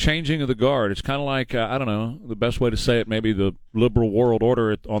 We have a changing of the guard. It's kind of like, I don't know, the best way to say it, maybe the liberal world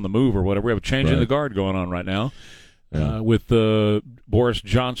order on the move or whatever. We have a changing of the guard going on right now. With Boris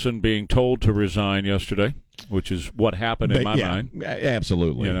Johnson being told to resign yesterday, which is what happened in my mind.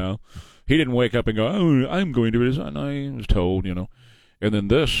 Absolutely. He didn't wake up and go, "Oh, I'm going to resign." No, he was told, And then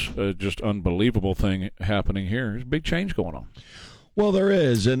this just unbelievable thing happening here. There's a big change going on. Well, there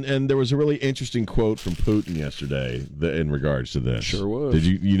is, and there was a really interesting quote from Putin yesterday in regards to this. Sure was. Did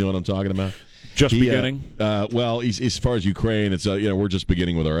you know what I'm talking about? Just beginning. Well, as far as Ukraine, it's we're just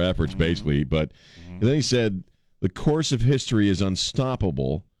beginning with our efforts basically. But and then he said, "The course of history is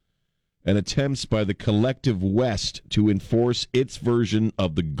unstoppable, and attempts by the collective West to enforce its version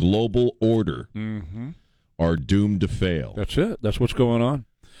of the global order are doomed to fail." That's it. That's what's going on.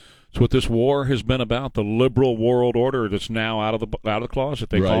 It's what this war has been about. The liberal world order that's now out of the closet.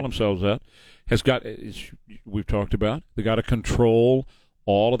 They call themselves that. Has got. We've talked about. They got to control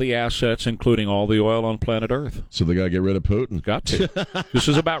all of the assets, including all the oil on planet Earth. So they got to get rid of Putin. Got to. This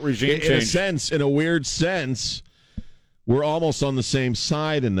is about regime change. In a weird sense, we're almost on the same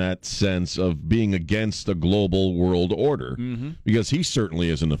side in that sense of being against a global world order, because he certainly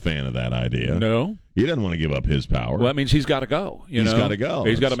isn't a fan of that idea. No. He doesn't want to give up his power. Well, that means he's got to go. He's got to go.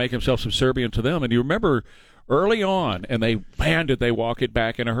 He's got to make himself subservient to them. And you remember early on, and did they walk it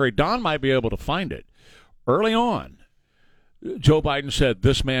back in a hurry. Don might be able to find it. Early on, Joe Biden said,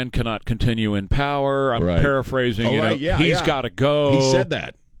 "This man cannot continue in power." I'm paraphrasing. He's got to go. He said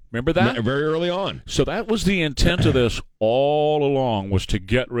that. Remember that? Very early on. So that was the intent of this all along, was to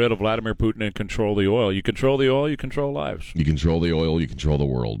get rid of Vladimir Putin and control the oil. You control the oil, you control lives. You control the oil, you control the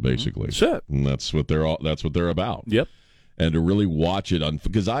world, basically. That's it. And that's what they're about. Yep. And to really watch it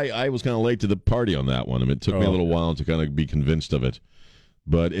because I was kind of late to the party on that one. I mean, it took me a little while to kind of be convinced of it.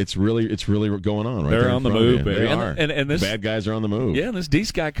 But it's really going on right there. They're on the move, baby. They are. And this, bad guys are on the move. Yeah, and this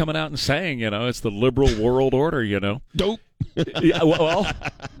Deese guy coming out and saying, it's the liberal world order, Dope. Yeah, well,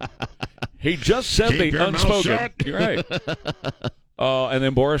 he just said Keep your mouth unspoken. shut. You're right. And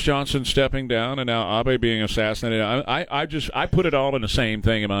then Boris Johnson stepping down, and now Abe being assassinated. I put it all in the same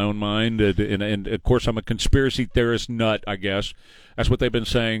thing in my own mind. And of course, I'm a conspiracy theorist nut, I guess. That's what they've been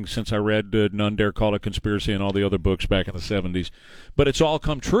saying since I read None Dare Call It Conspiracy and all the other books back in the 70s. But it's all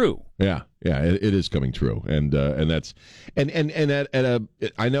come true. Yeah, it is coming true, and that's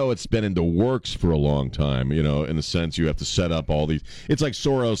I know it's been in the works for a long time. In the sense you have to set up all these. It's like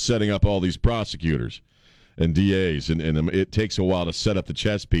Soros setting up all these prosecutors. and DAs, and it takes a while to set up the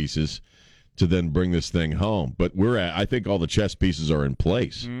chess pieces to then bring this thing home. But I think all the chess pieces are in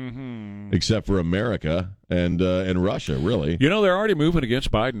place, except for America and Russia, really. You know, they're already moving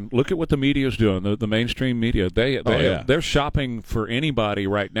against Biden. Look at what the media's doing, the mainstream media. They're shopping for anybody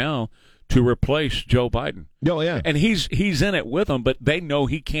right now to replace Joe Biden. Oh, yeah. And he's in it with them, but they know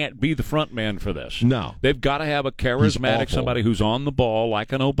he can't be the front man for this. No. They've got to have a charismatic, somebody who's on the ball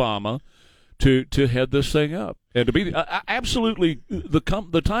like an Obama to head this thing up. And to be absolutely,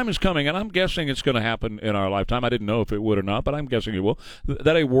 the time is coming, and I'm guessing it's going to happen in our lifetime. I didn't know if it would or not, but I'm guessing it will,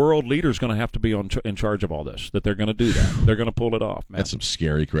 that a world leader is going to have to be in charge of all this, that they're going to do that. They're going to pull it off, man. That's some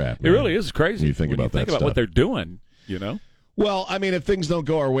scary crap, man. It really is crazy. When you think about what they're doing, you know? Well, I mean, if things don't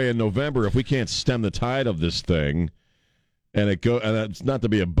go our way in November, if we can't stem the tide of this thing, and it's not to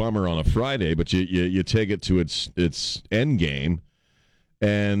be a bummer on a Friday, but you take it to its end game,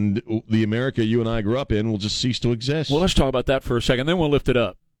 and the America you and I grew up in will just cease to exist. Well, let's talk about that for a second, then we'll lift it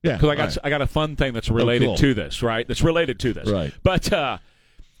up. Yeah, because I got a fun thing that's related to this, right? That's related to this, right? But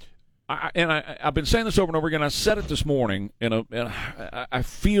I've been saying this over and over again. I said it this morning, and I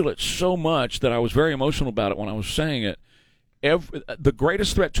feel it so much that I was very emotional about it when I was saying it. The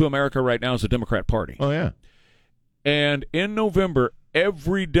greatest threat to America right now is the Democrat Party. Oh, yeah. And in November,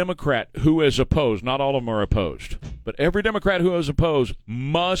 every Democrat who is opposed, not all of them are opposed, but every Democrat who is opposed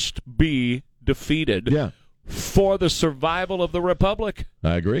must be defeated for the survival of the Republic.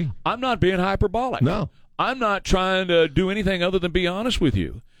 I agree. I'm not being hyperbolic. No. I'm not trying to do anything other than be honest with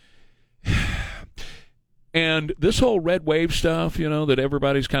you. And this whole red wave stuff, you know, that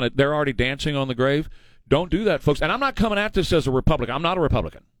everybody's they're already dancing on the grave. Don't do that, folks. And I'm not coming at this as a Republican. I'm not a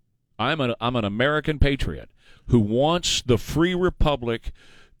Republican. I'm an American patriot who wants the free republic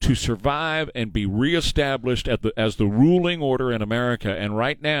to survive and be reestablished as the ruling order in America. And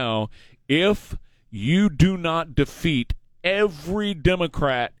right now, if you do not defeat every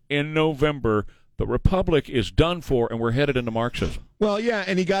Democrat in November, the republic is done for, and we're headed into Marxism. Well, yeah,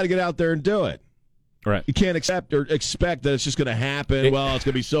 and you got to get out there and do it. Right. You can't accept or expect that it's just going to happen. It's going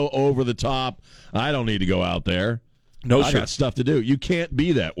to be so over the top. I don't need to go out there. No, I got stuff to do. You can't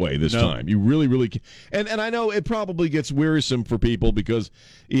be that way this time. You really, really can't. And I know it probably gets wearisome for people because,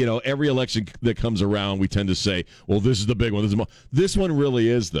 you know, every election that comes around, we tend to say, well, this is the big one. This one really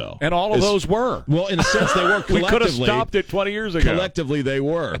is, though. And all of those were. Well, in a sense, they were collectively. We could have stopped it 20 years ago. Collectively, they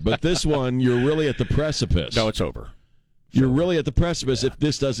were. But this one, you're really at the precipice. No, it's over. You're really at the precipice if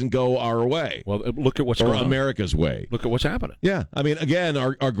this doesn't go our way. Well, look at what's going on. Or America's way. Look at what's happening. Yeah. I mean, again,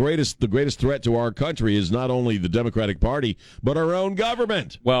 the greatest threat to our country is not only the Democratic Party, but our own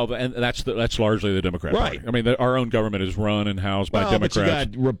government. Well, and that's largely the Democrat Party. I mean, our own government is run and housed by Democrats.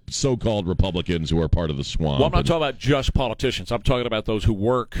 But you got so-called Republicans who are part of the swamp. Well, I'm not talking about just politicians. I'm talking about those who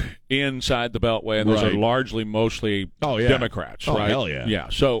work inside the Beltway, and those are mostly Democrats. Oh, right? Hell yeah. Yeah.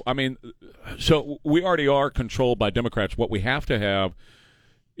 So, I mean, we already are controlled by Democrats. What we have to have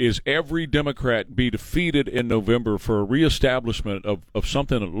is every Democrat be defeated in November for a reestablishment of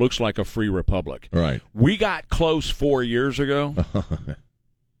something that looks like a free republic. Right. We got close 4 years ago,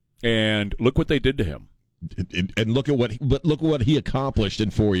 and look what they did to him. And look at what he accomplished in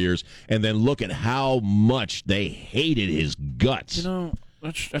 4 years, and then look at how much they hated his guts. You know,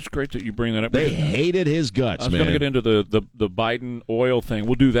 that's great that you bring that up. They hated his guts, man. I was going to get into the Biden oil thing.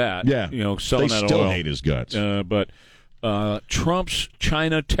 We'll do that. Yeah. You know, selling that oil. They still hate his guts. But Trump's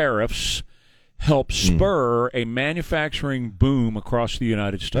China tariffs help spur a manufacturing boom across the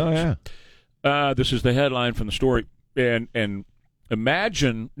United States. Oh, yeah. This is the headline from the story. And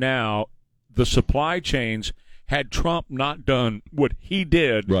imagine now the supply chains had Trump not done what he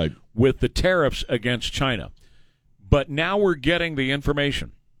did with the tariffs against China. But now we're getting the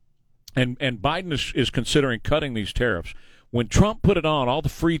information. And Biden is considering cutting these tariffs. When Trump put it on, all the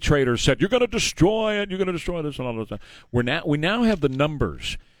free traders said, you're going to destroy it, you're going to destroy this and all that. We now have the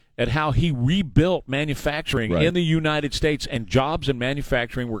numbers at how he rebuilt manufacturing in the United States, and jobs in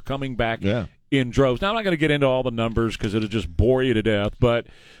manufacturing were coming back in droves. Now, I'm not going to get into all the numbers because it'll just bore you to death, but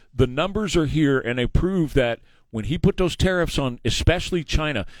the numbers are here, and they prove that when he put those tariffs on, especially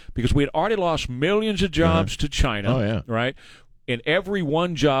China, because we had already lost millions of jobs to China, right? And every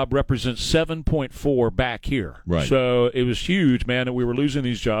one job represents 7.4 back here. Right. So it was huge, man, that we were losing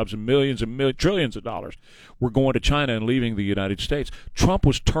these jobs, and millions and trillions of dollars were going to China and leaving the United States. Trump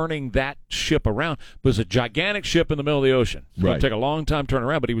was turning that ship around. It was a gigantic ship in the middle of the ocean. It's going to take a long time to turn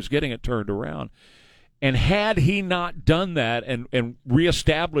around, but he was getting it turned around. And had he not done that and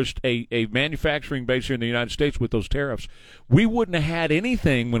reestablished a manufacturing base here in the United States with those tariffs, we wouldn't have had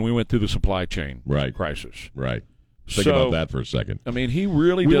anything when we went through the supply chain crisis. Right. Think about that for a second. I mean, he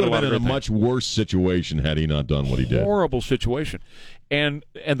really we did would a lot have been of in a much worse situation had he not done what he did. Horrible situation. And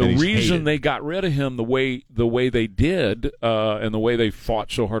the And he's reason hated. they got rid of him the way they did and the way they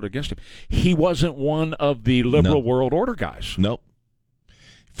fought so hard against him, he wasn't one of the liberal world order guys. Nope.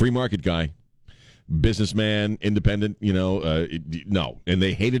 Free market guy, businessman, independent. No, and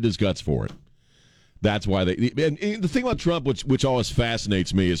they hated his guts for it. That's why they. And the thing about Trump, which always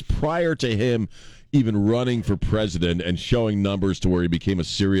fascinates me, is prior to him even running for president and showing numbers to where he became a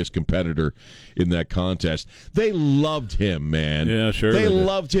serious competitor in that contest, they loved him, man. Yeah, sure. They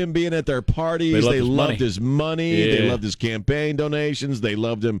loved him being at their parties. They loved his money. Yeah. They loved his campaign donations. They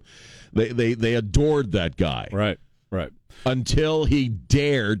loved him. They adored that guy. Right. Until he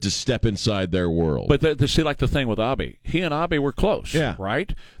dared to step inside their world. But see, like the thing with Abe, he and Abe were close. Yeah.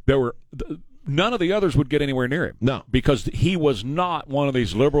 Right. None of the others would get anywhere near him. No. Because he was not one of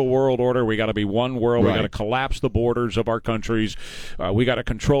these liberal world order. We got to be one world. Right. We got to collapse the borders of our countries. We got to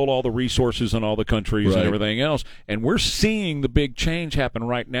control all the resources in all the countries and everything else. And we're seeing the big change happen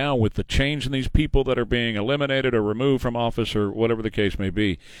right now with the change in these people that are being eliminated or removed from office or whatever the case may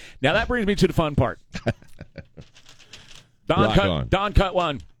be. Now, that brings me to the fun part. Don Cut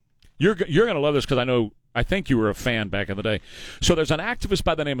One. You're going to love this because I think you were a fan back in the day. So there's an activist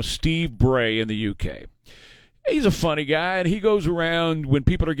by the name of Steve Bray in the UK. He's a funny guy, and he goes around when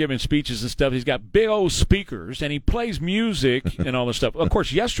people are giving speeches and stuff. He's got big old speakers, and he plays music and all this stuff. Of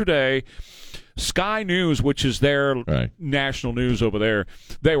course, yesterday, Sky News, which is their national news over there,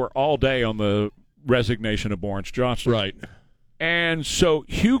 they were all day on the resignation of Boris Johnson. Right. And so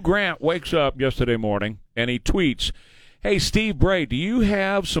Hugh Grant wakes up yesterday morning, and he tweets, "Hey, Steve Bray, do you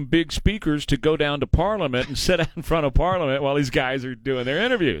have some big speakers to go down to Parliament and sit out in front of Parliament while these guys are doing their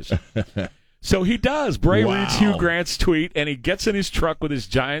interviews?" So he does. Bray reads Hugh Grant's tweet, and he gets in his truck with his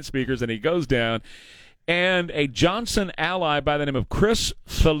giant speakers, and he goes down. And a Johnson ally by the name of Chris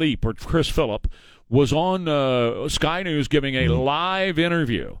Philip was on Sky News giving a live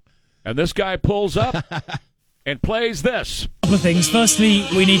interview. And this guy pulls up and plays this. Couple of things. Firstly,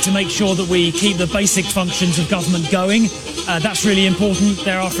 we need to make sure that we keep the basic functions of government going. That's really important.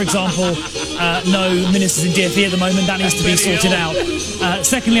 There are, for example, no ministers in DfE at the moment. That needs to be sorted out.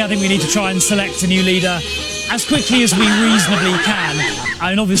 Secondly, I think we need to try and select a new leader as quickly as we reasonably can.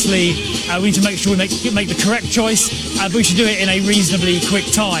 And obviously, we need to make sure we make the correct choice, but we should do it in a reasonably quick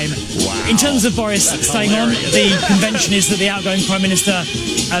time. In terms of Boris staying on, the convention is that the outgoing Prime Minister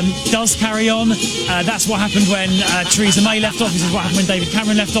does carry on. That's what happened when Theresa May left office. This is what happened when David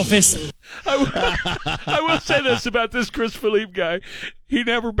Cameron left office. I will say this about this Chris Philippe guy. He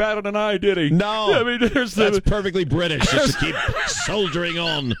never batted an eye, did he? No. I mean, that's perfectly British, just to keep soldiering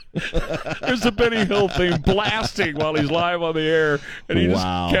on. There's the Benny Hill theme blasting while he's live on the air. And he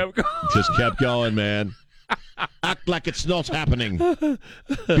just kept going, man. Act like it's not happening.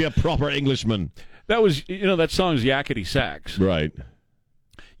 Be a proper Englishman. That was, that song's Yakety Sax. Right.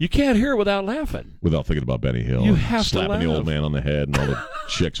 You can't hear it without laughing. Without thinking about Benny Hill. You have slapping to the old man on the head and all the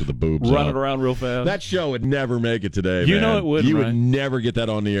chicks with the boobs running around real fast. That show would never make it today, You man. know it wouldn't, You right? would never get that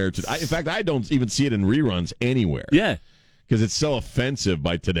on the air today. In fact, I don't even see it in reruns anywhere. Yeah. Because it's so offensive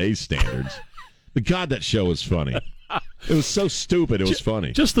by today's standards. But God, that show was funny. It was so stupid, it was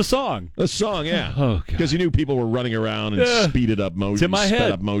funny. Just the song. The song, yeah. Oh, God. Because you knew people were running around and speeded up motion. It's in my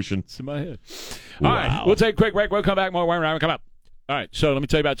head. Up motion. It's in my head. All right, we'll take a quick break. We'll come back. More Wayne Ryan. Come up. All right, so let me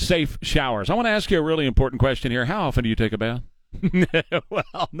tell you about safe showers. I want to ask you a really important question here. How often do you take a bath?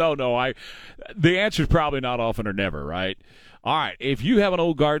 Well, no. The answer is probably not often or never, right? All right, if you have an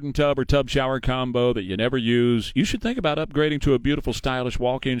old garden tub or tub shower combo that you never use, you should think about upgrading to a beautiful, stylish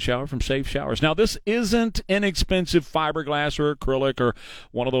walk-in shower from Safe Showers. Now, this isn't inexpensive fiberglass or acrylic or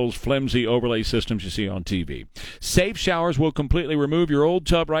one of those flimsy overlay systems you see on TV. Safe Showers will completely remove your old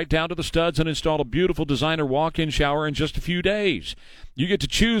tub right down to the studs and install a beautiful designer walk-in shower in just a few days. You get to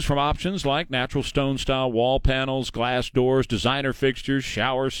choose from options like natural stone-style wall panels, glass doors, designer fixtures,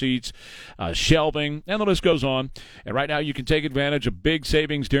 shower seats, shelving, and the list goes on. And right now you can take advantage of big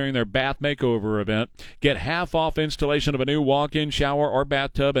savings during their bath makeover event. Get half-off installation of a new walk-in shower or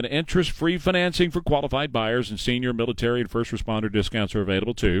bathtub and interest-free financing for qualified buyers, and senior, military, and first responder discounts are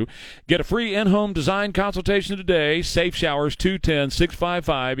available too. Get a free in-home design consultation today. Safe Showers,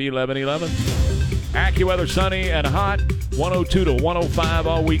 210-655-1111. AccuWeather, sunny and hot, 102 to 105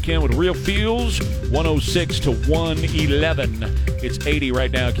 all weekend with real feels, 106 to 111. It's 80 right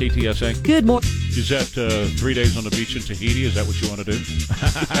now, KTSA. Good morning. Is that 3 days on the beach in Tahiti? Is that what you want to do?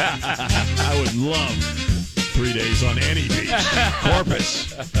 I would love 3 days on any beach.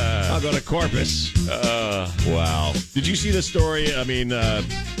 Corpus. I'll go to Corpus. Wow. Did you see the story? I mean,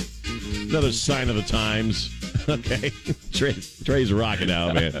 another sign of the times. Okay. Trey's rocking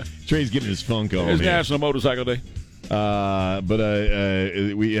out, man. Trey's getting his funk on. It's National Motorcycle Day. But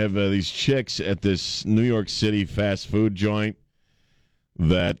we have these chicks at this New York City fast food joint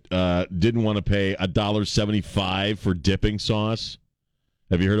that didn't want to pay $1.75 for dipping sauce.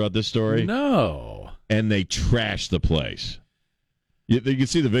 Have you heard about this story? No. And they trashed the place. You can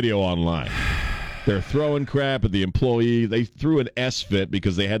see the video online. They're throwing crap at the employee. They threw an S-fit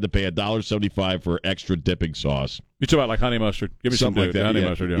because they had to pay $1.75 for extra dipping sauce. You talk about like honey mustard. Give me something like that. Honey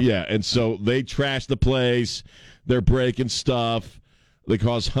mustard, yeah, and so they trashed the place. They're breaking stuff. They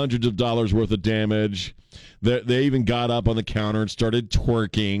caused hundreds of dollars worth of damage. They even got up on the counter and started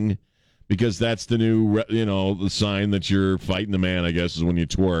twerking because that's the new, the sign that you're fighting the man, I guess, is when you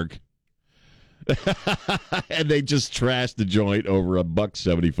twerk. And they just trashed the joint over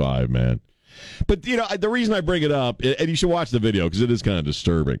 $1.75, man. But, the reason I bring it up, and you should watch the video because it is kind of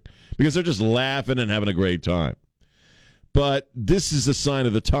disturbing, because they're just laughing and having a great time. But this is a sign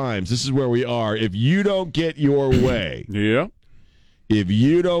of the times. This is where we are. If you don't get your way, yeah. If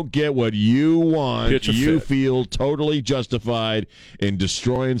you don't get what you want, you fit. feel totally justified in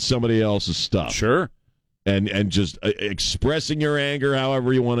destroying somebody else's stuff. Sure. And just expressing your anger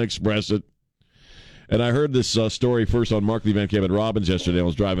however you want to express it. And I heard this story first on Markley, Van Camp, and Robbins yesterday. I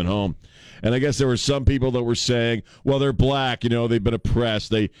was driving home. And I guess there were some people that were saying, well, they're black, they've been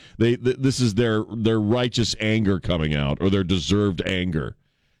oppressed. This is their righteous anger coming out, or their deserved anger.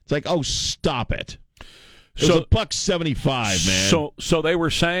 It's like, oh, stop it. It was $1.75, man. So they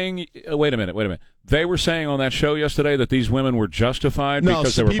were saying, wait a minute. They were saying on that show yesterday that these women were justified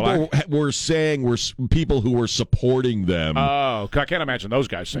because they were black? People were saying were people who were supporting them. Oh, I can't imagine those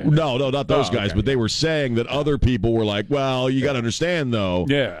guys saying that. No, not those guys, but they were saying that other people were like, well, you got to understand, though.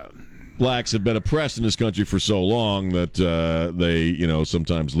 Yeah. Blacks have been oppressed in this country for so long that they,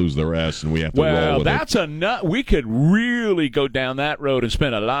 sometimes lose their ass, and we have to roll with that's it. We could really go down that road and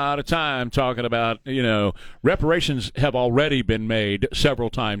spend a lot of time talking about, reparations have already been made several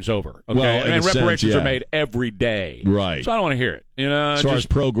times over. Okay? Well, and reparations are made every day. Right. So I don't want to hear it. As far as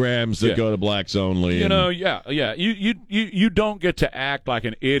programs that go to blacks only. Yeah. You don't get to act like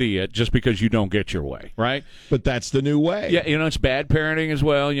an idiot just because you don't get your way, right? But that's the new way. Yeah, it's bad parenting as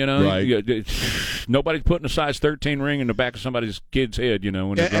well, Right. Nobody's putting a size 13 ring in the back of somebody's kid's head,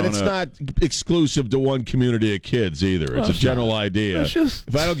 when they're and it's not exclusive to one community of kids either. It's a general idea.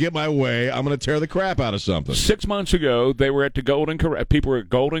 If I don't get my way, I'm going to tear the crap out of something. 6 months ago, they were at the Golden Corral. People were at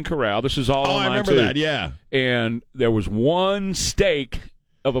Golden Corral. This is all online, I remember that, yeah. And there was one steak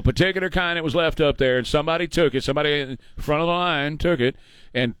of a particular kind that was left up there, and somebody took it. Somebody in front of the line took it,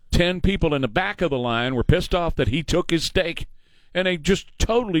 and 10 people in the back of the line were pissed off that he took his steak, and they just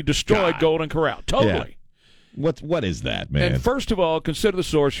totally destroyed Golden Corral. Totally. Yeah. What is that, man? And first of all, consider the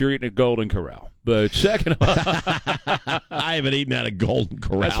source you're eating at Golden Corral. But second of all, I haven't eaten at a Golden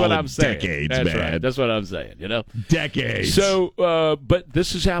Corral that's what I'm saying. Decades, that's man. Right. That's what I'm saying, Decades. So, but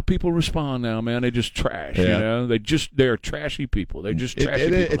this is how people respond now, man. They just trash, They're trashy people. They just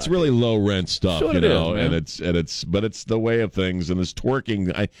trashy people. It's really low rent stuff, so and it's the way of things. And this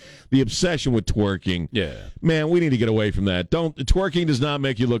twerking, the obsession with twerking. Yeah. Man, we need to get away from that. Twerking does not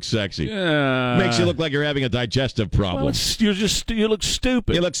make you look sexy. Yeah. Makes you look like you're having a digestive problem. Well, you look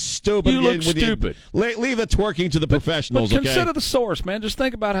stupid. You look stupid. You look stupid. Leave the twerking to the professionals. But consider the source, man. Just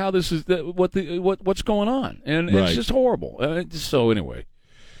think about how this is what's going on, and it's just horrible. So anyway,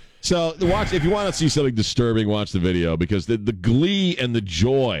 if you want to see something disturbing, watch the video, because the glee and the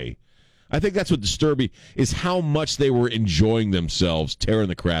joy. I think that's what disturbing is, how much they were enjoying themselves tearing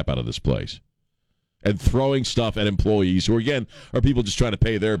the crap out of this place. And throwing stuff at employees who, again, are people just trying to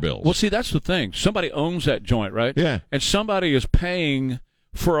pay their bills. Well, see, that's the thing. Somebody owns that joint, right? Yeah. And somebody is paying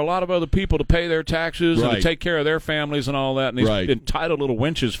for a lot of other people to pay their taxes and to take care of their families and all that. And these entitled little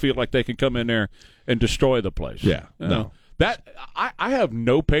wenches feel like they can come in there and destroy the place. Yeah. No. That I have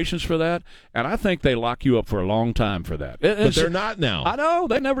no patience for that, and I think they lock you up for a long time for that. But they're not now. I know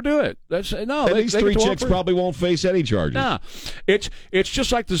they never do it. These three chicks probably won't face any charges. Nah, it's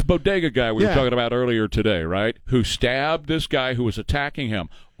just like this bodega guy we were talking about earlier today, right? Who stabbed this guy who was attacking him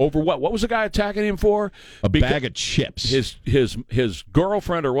over what? What was the guy attacking him for? A bag of chips. His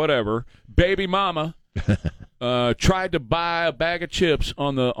girlfriend or whatever, baby mama. Tried to buy a bag of chips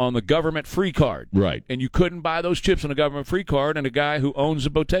on the government free card, right? And you couldn't buy those chips on a government free card. And the guy who owns the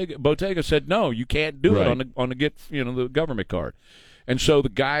bodega said, "No, you can't do it on the government card." And so the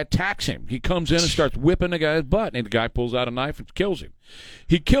guy attacks him. He comes in and starts whipping the guy's butt, and the guy pulls out a knife and kills him.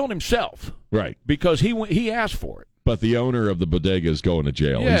 He killed himself, right? Because he asked for it. But the owner of the bodega is going to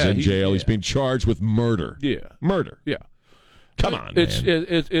jail. Yeah, he's in jail. He's being charged with murder. Yeah, murder. Yeah. Come on,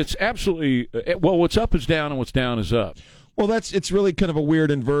 it's absolutely well. What's up is down, and what's down is up. Well, it's really kind of a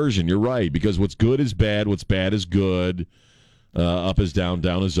weird inversion. You're right, because what's good is bad, what's bad is good. Up is down,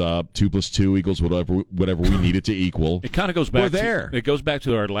 down is up. 2 + 2 = whatever we need it to equal. It kind of goes back. We're there. It goes back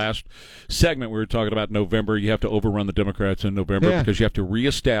to our last segment. We were talking about November. You have to overrun the Democrats in November because you have to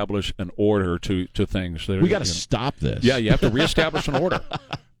reestablish an order to things. We got to stop this. Yeah, you have to reestablish an order.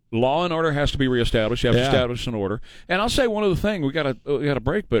 Law and order has to be reestablished. You have to establish an order. And I'll say one other thing. We got a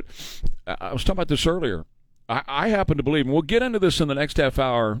break, but I was talking about this earlier. I happen to believe, and we'll get into this in the next half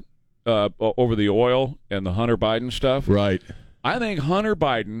hour over the oil and the Hunter Biden stuff. Right. I think Hunter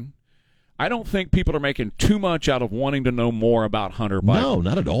Biden, I don't think people are making too much out of wanting to know more about Hunter Biden. No,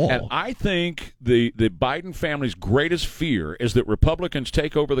 not at all. And I think the Biden family's greatest fear is that Republicans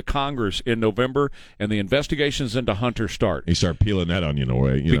take over the Congress in November and the investigations into Hunter start. You start peeling that onion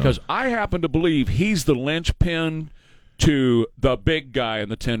away. Because I happen to believe he's the linchpin to the big guy in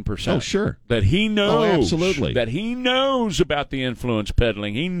the 10%. Oh, sure. That he knows. Oh, absolutely. That he knows about the influence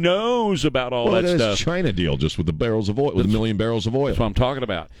peddling. He knows about all that stuff. China deal just with the barrels of oil, with a million barrels of oil. That's what I'm talking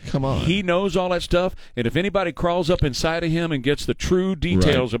about. Come on. He knows all that stuff, and if anybody crawls up inside of him and gets the true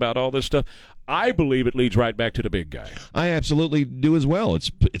details about all this stuff, I believe it leads right back to the big guy. I absolutely do as well.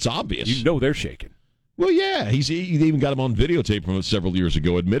 It's obvious. You know they're shaking. Well, yeah, he even got him on videotape from several years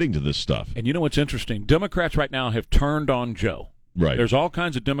ago admitting to this stuff. And you know what's interesting? Democrats right now have turned on Joe. Right. There's all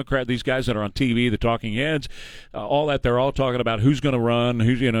kinds of these guys that are on TV, the talking heads, all that. They're all talking about who's going to run,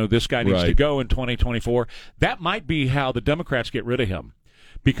 this guy needs to go in 2024. That might be how the Democrats get rid of him.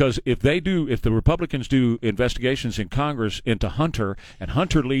 Because if the Republicans do investigations in Congress into Hunter, and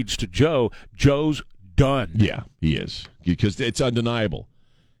Hunter leads to Joe, Joe's done. Yeah, he is. Because it's undeniable.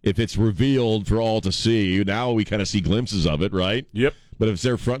 If it's revealed for all to see, now we kind of see glimpses of it, right? Yep. But if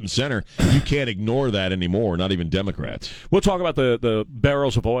they're front and center, you can't ignore that anymore, not even Democrats. We'll talk about the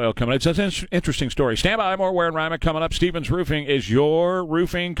barrels of oil coming. It's an interesting story. Stand by, more Ware and Rima coming up. Stevens Roofing is your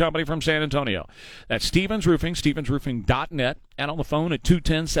roofing company from San Antonio. That's Stevens Roofing, stevensroofing.net, and on the phone at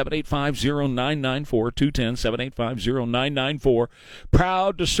 210-785-0994, 210-785-0994.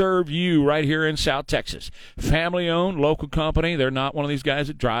 Proud to serve you right here in South Texas. Family-owned, local company. They're not one of these guys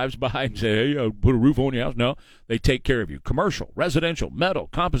that drives by and say, hey, I'll put a roof on your house. No, they take care of you. Commercial, residential, metal,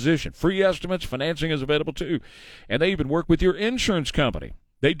 composition, free estimates, financing is available too. And they even work with your insurance company.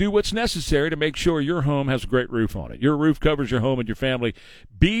 They do what's necessary to make sure your home has a great roof on it. Your roof covers your home and your family.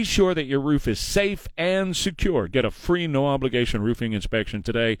 Be sure that your roof is safe and secure. Get a free, no-obligation roofing inspection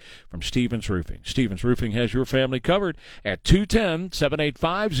today from Stevens Roofing. Stevens Roofing has your family covered at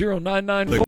 210-785-0994.